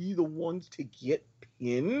definitely be the ones to get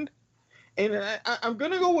pinned. And I'm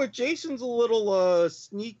going to go with Jason's a little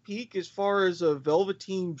sneak peek as far as a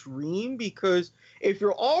Velveteen Dream, because if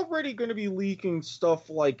you're already going to be leaking stuff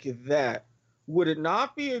like that, would it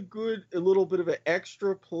not be a little bit of an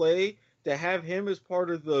extra play to have him as part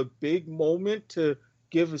of the big moment to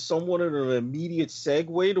give someone an immediate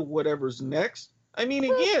segue to whatever's next? I mean,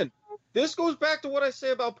 again, this goes back to what I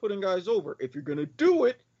say about putting guys over. If you're going to do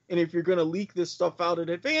it, and if you're going to leak this stuff out in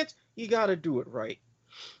advance, you got to do it right.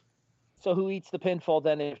 So who eats the pinfall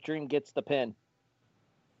then if Dream gets the pin?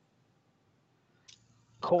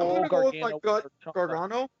 Cole, Gargano,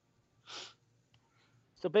 Gargano.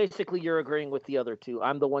 So basically you're agreeing with the other two.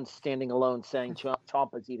 I'm the one standing alone saying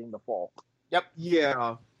Ciampa's eating the fall. Yep.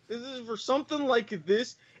 Yeah. For something like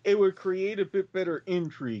this, it would create a bit better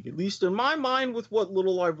intrigue, at least in my mind, with what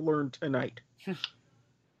little I've learned tonight.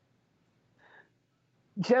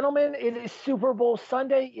 Gentlemen, it is Super Bowl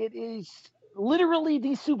Sunday. It is literally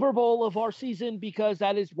the Super Bowl of our season because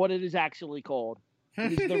that is what it is actually called.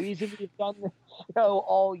 It is the reason we've done this show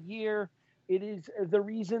all year. It is the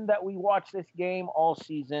reason that we watch this game all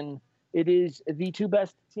season. It is the two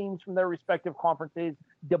best teams from their respective conferences,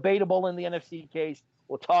 debatable in the NFC case.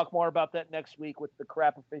 We'll talk more about that next week with the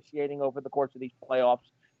crap officiating over the course of these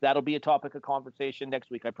playoffs. That'll be a topic of conversation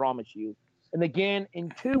next week, I promise you. And again,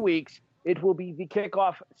 in 2 weeks, it will be the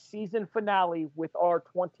Kickoff season finale with our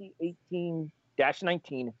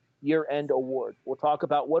 2018-19 year-end awards. We'll talk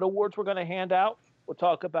about what awards we're going to hand out. We'll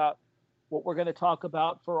talk about what we're going to talk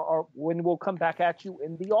about for our when we'll come back at you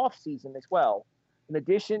in the off season as well. In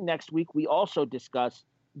addition, next week we also discuss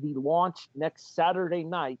the launch next Saturday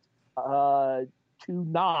night, February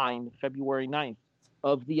 9th,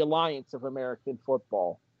 of the Alliance of American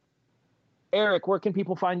Football. Erik, where can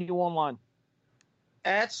people find you online?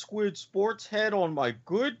 At Squid Sportshead on my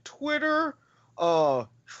good Twitter.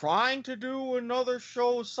 Trying to do another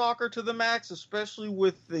show, Soccer to the Max, especially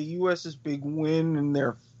with the U.S.'s big win in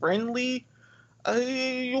their friendly.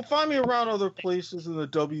 You'll find me around other places in the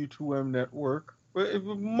W2M network, but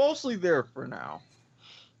mostly there for now.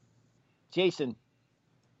 Jason.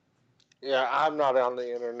 Yeah, I'm not on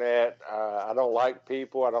the internet. I don't like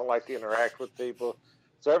people. I don't like to interact with people.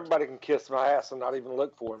 So everybody can kiss my ass and not even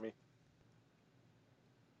look for me.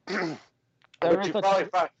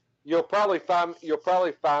 But you'll probably find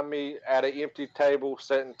me at an empty table,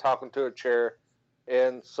 sitting talking to a chair,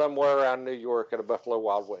 in somewhere around New York at a Buffalo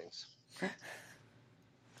Wild Wings.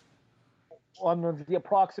 On the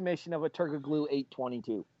approximation of a Turkoglu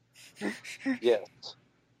 822. Yes.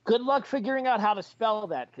 Good luck figuring out how to spell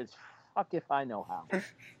that, because fuck if I know how.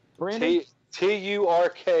 Brandon?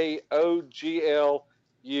 TURKOGLU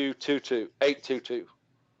 822.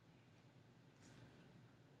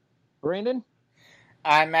 Brandon?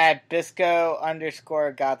 I'm at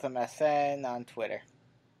Bisco_GothamSN on Twitter.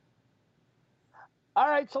 All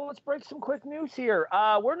right, so let's break some quick news here.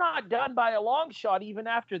 We're not done by a long shot even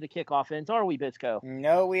after the kickoff ends, are we, Bisco?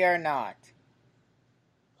 No, we are not.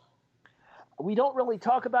 We don't really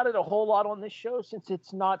talk about it a whole lot on this show since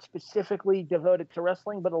it's not specifically devoted to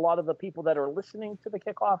wrestling, but a lot of the people that are listening to the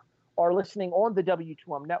kickoff are listening on the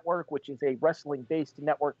W2M Network, which is a wrestling-based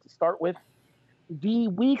network to start with. The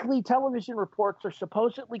weekly television reports are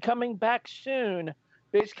supposedly coming back soon.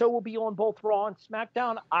 Bisco will be on both Raw and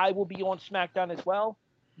SmackDown. I will be on SmackDown as well.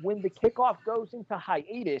 When the kickoff goes into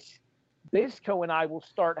hiatus, Bisco and I will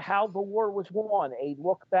start How the War Was Won, a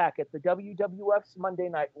look back at the WWF's Monday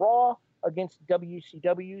Night Raw against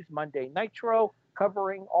WCW's Monday Nitro,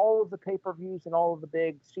 covering all of the pay-per-views and all of the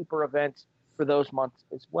big super events for those months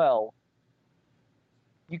as well.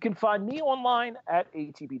 You can find me online at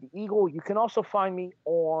ATB the Eagle. You can also find me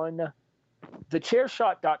on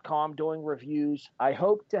thechairshot.com doing reviews. I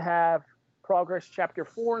hope to have Progress Chapter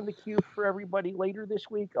 4 in the queue for everybody later this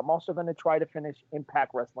week. I'm also going to try to finish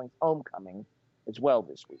Impact Wrestling's Homecoming as well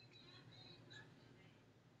this week.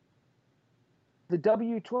 The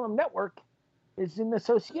W2M Network is in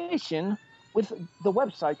association with the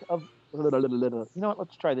website of... You know what?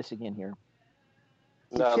 Let's try this again here.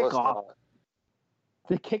 No, let's not.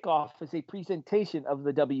 The Kickoff is a presentation of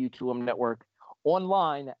the W2M Network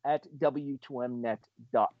online at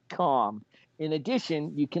W2Mnet.com. In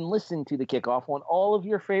addition, you can listen to the Kickoff on all of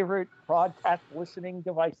your favorite broadcast listening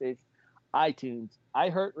devices: iTunes,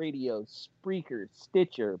 iHeartRadio, Spreaker,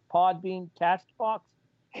 Stitcher, Podbean, Castbox.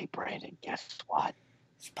 Hey, Brandon, guess what?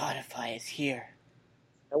 Spotify is here.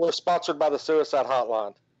 And we're sponsored by the Suicide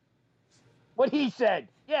Hotline. What he said.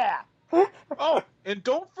 Yeah. Oh, and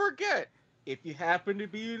don't forget, if you happen to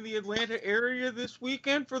be in the Atlanta area this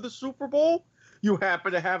weekend for the Super Bowl, you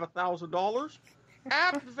happen to have $1,000,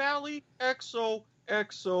 App Valley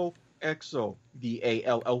XOXOXO,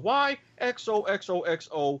 VALLY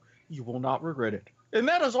XOXOXO. You will not regret it. And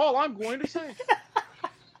that is all I'm going to say.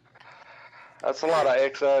 That's a lot of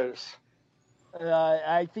XOs.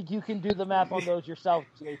 I think you can do the math on those yourself,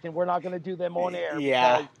 Jason. We're not going to do them on air.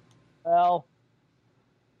 Yeah. Because, well,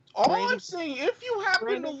 All I'm saying, if you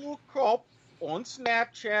happen to look up on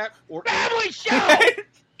Snapchat or Family Show!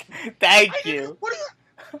 Thank you.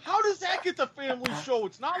 How does that get the Family Show?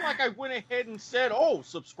 It's not like I went ahead and said, "Oh,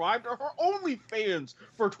 subscribe to her OnlyFans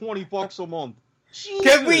for $20 a month." Jesus.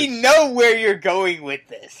 Because we know where you're going with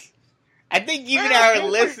this. I think even our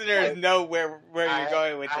listeners know where you're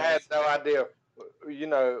going with this. I had no idea. You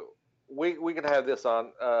know, we can have this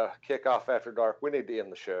on Kickoff After Dark. We need to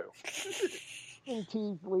end the show.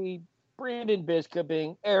 Teasley, Brandon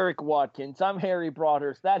Biskobing, Erik Watkins. I'm Harry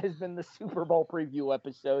Broadhurst. That has been the Super Bowl preview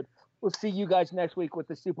episode. We'll see you guys next week with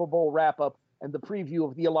the Super Bowl wrap-up and the preview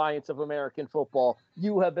of the Alliance of American Football.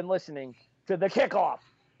 You have been listening to The Kickoff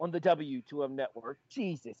on the W2M Network.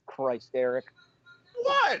 Jesus Christ, Erik.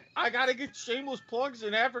 What? I gotta get shameless plugs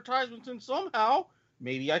and advertisements in somehow.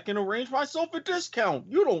 Maybe I can arrange myself a discount.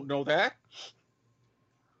 You don't know that.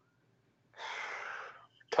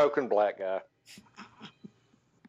 Token black guy.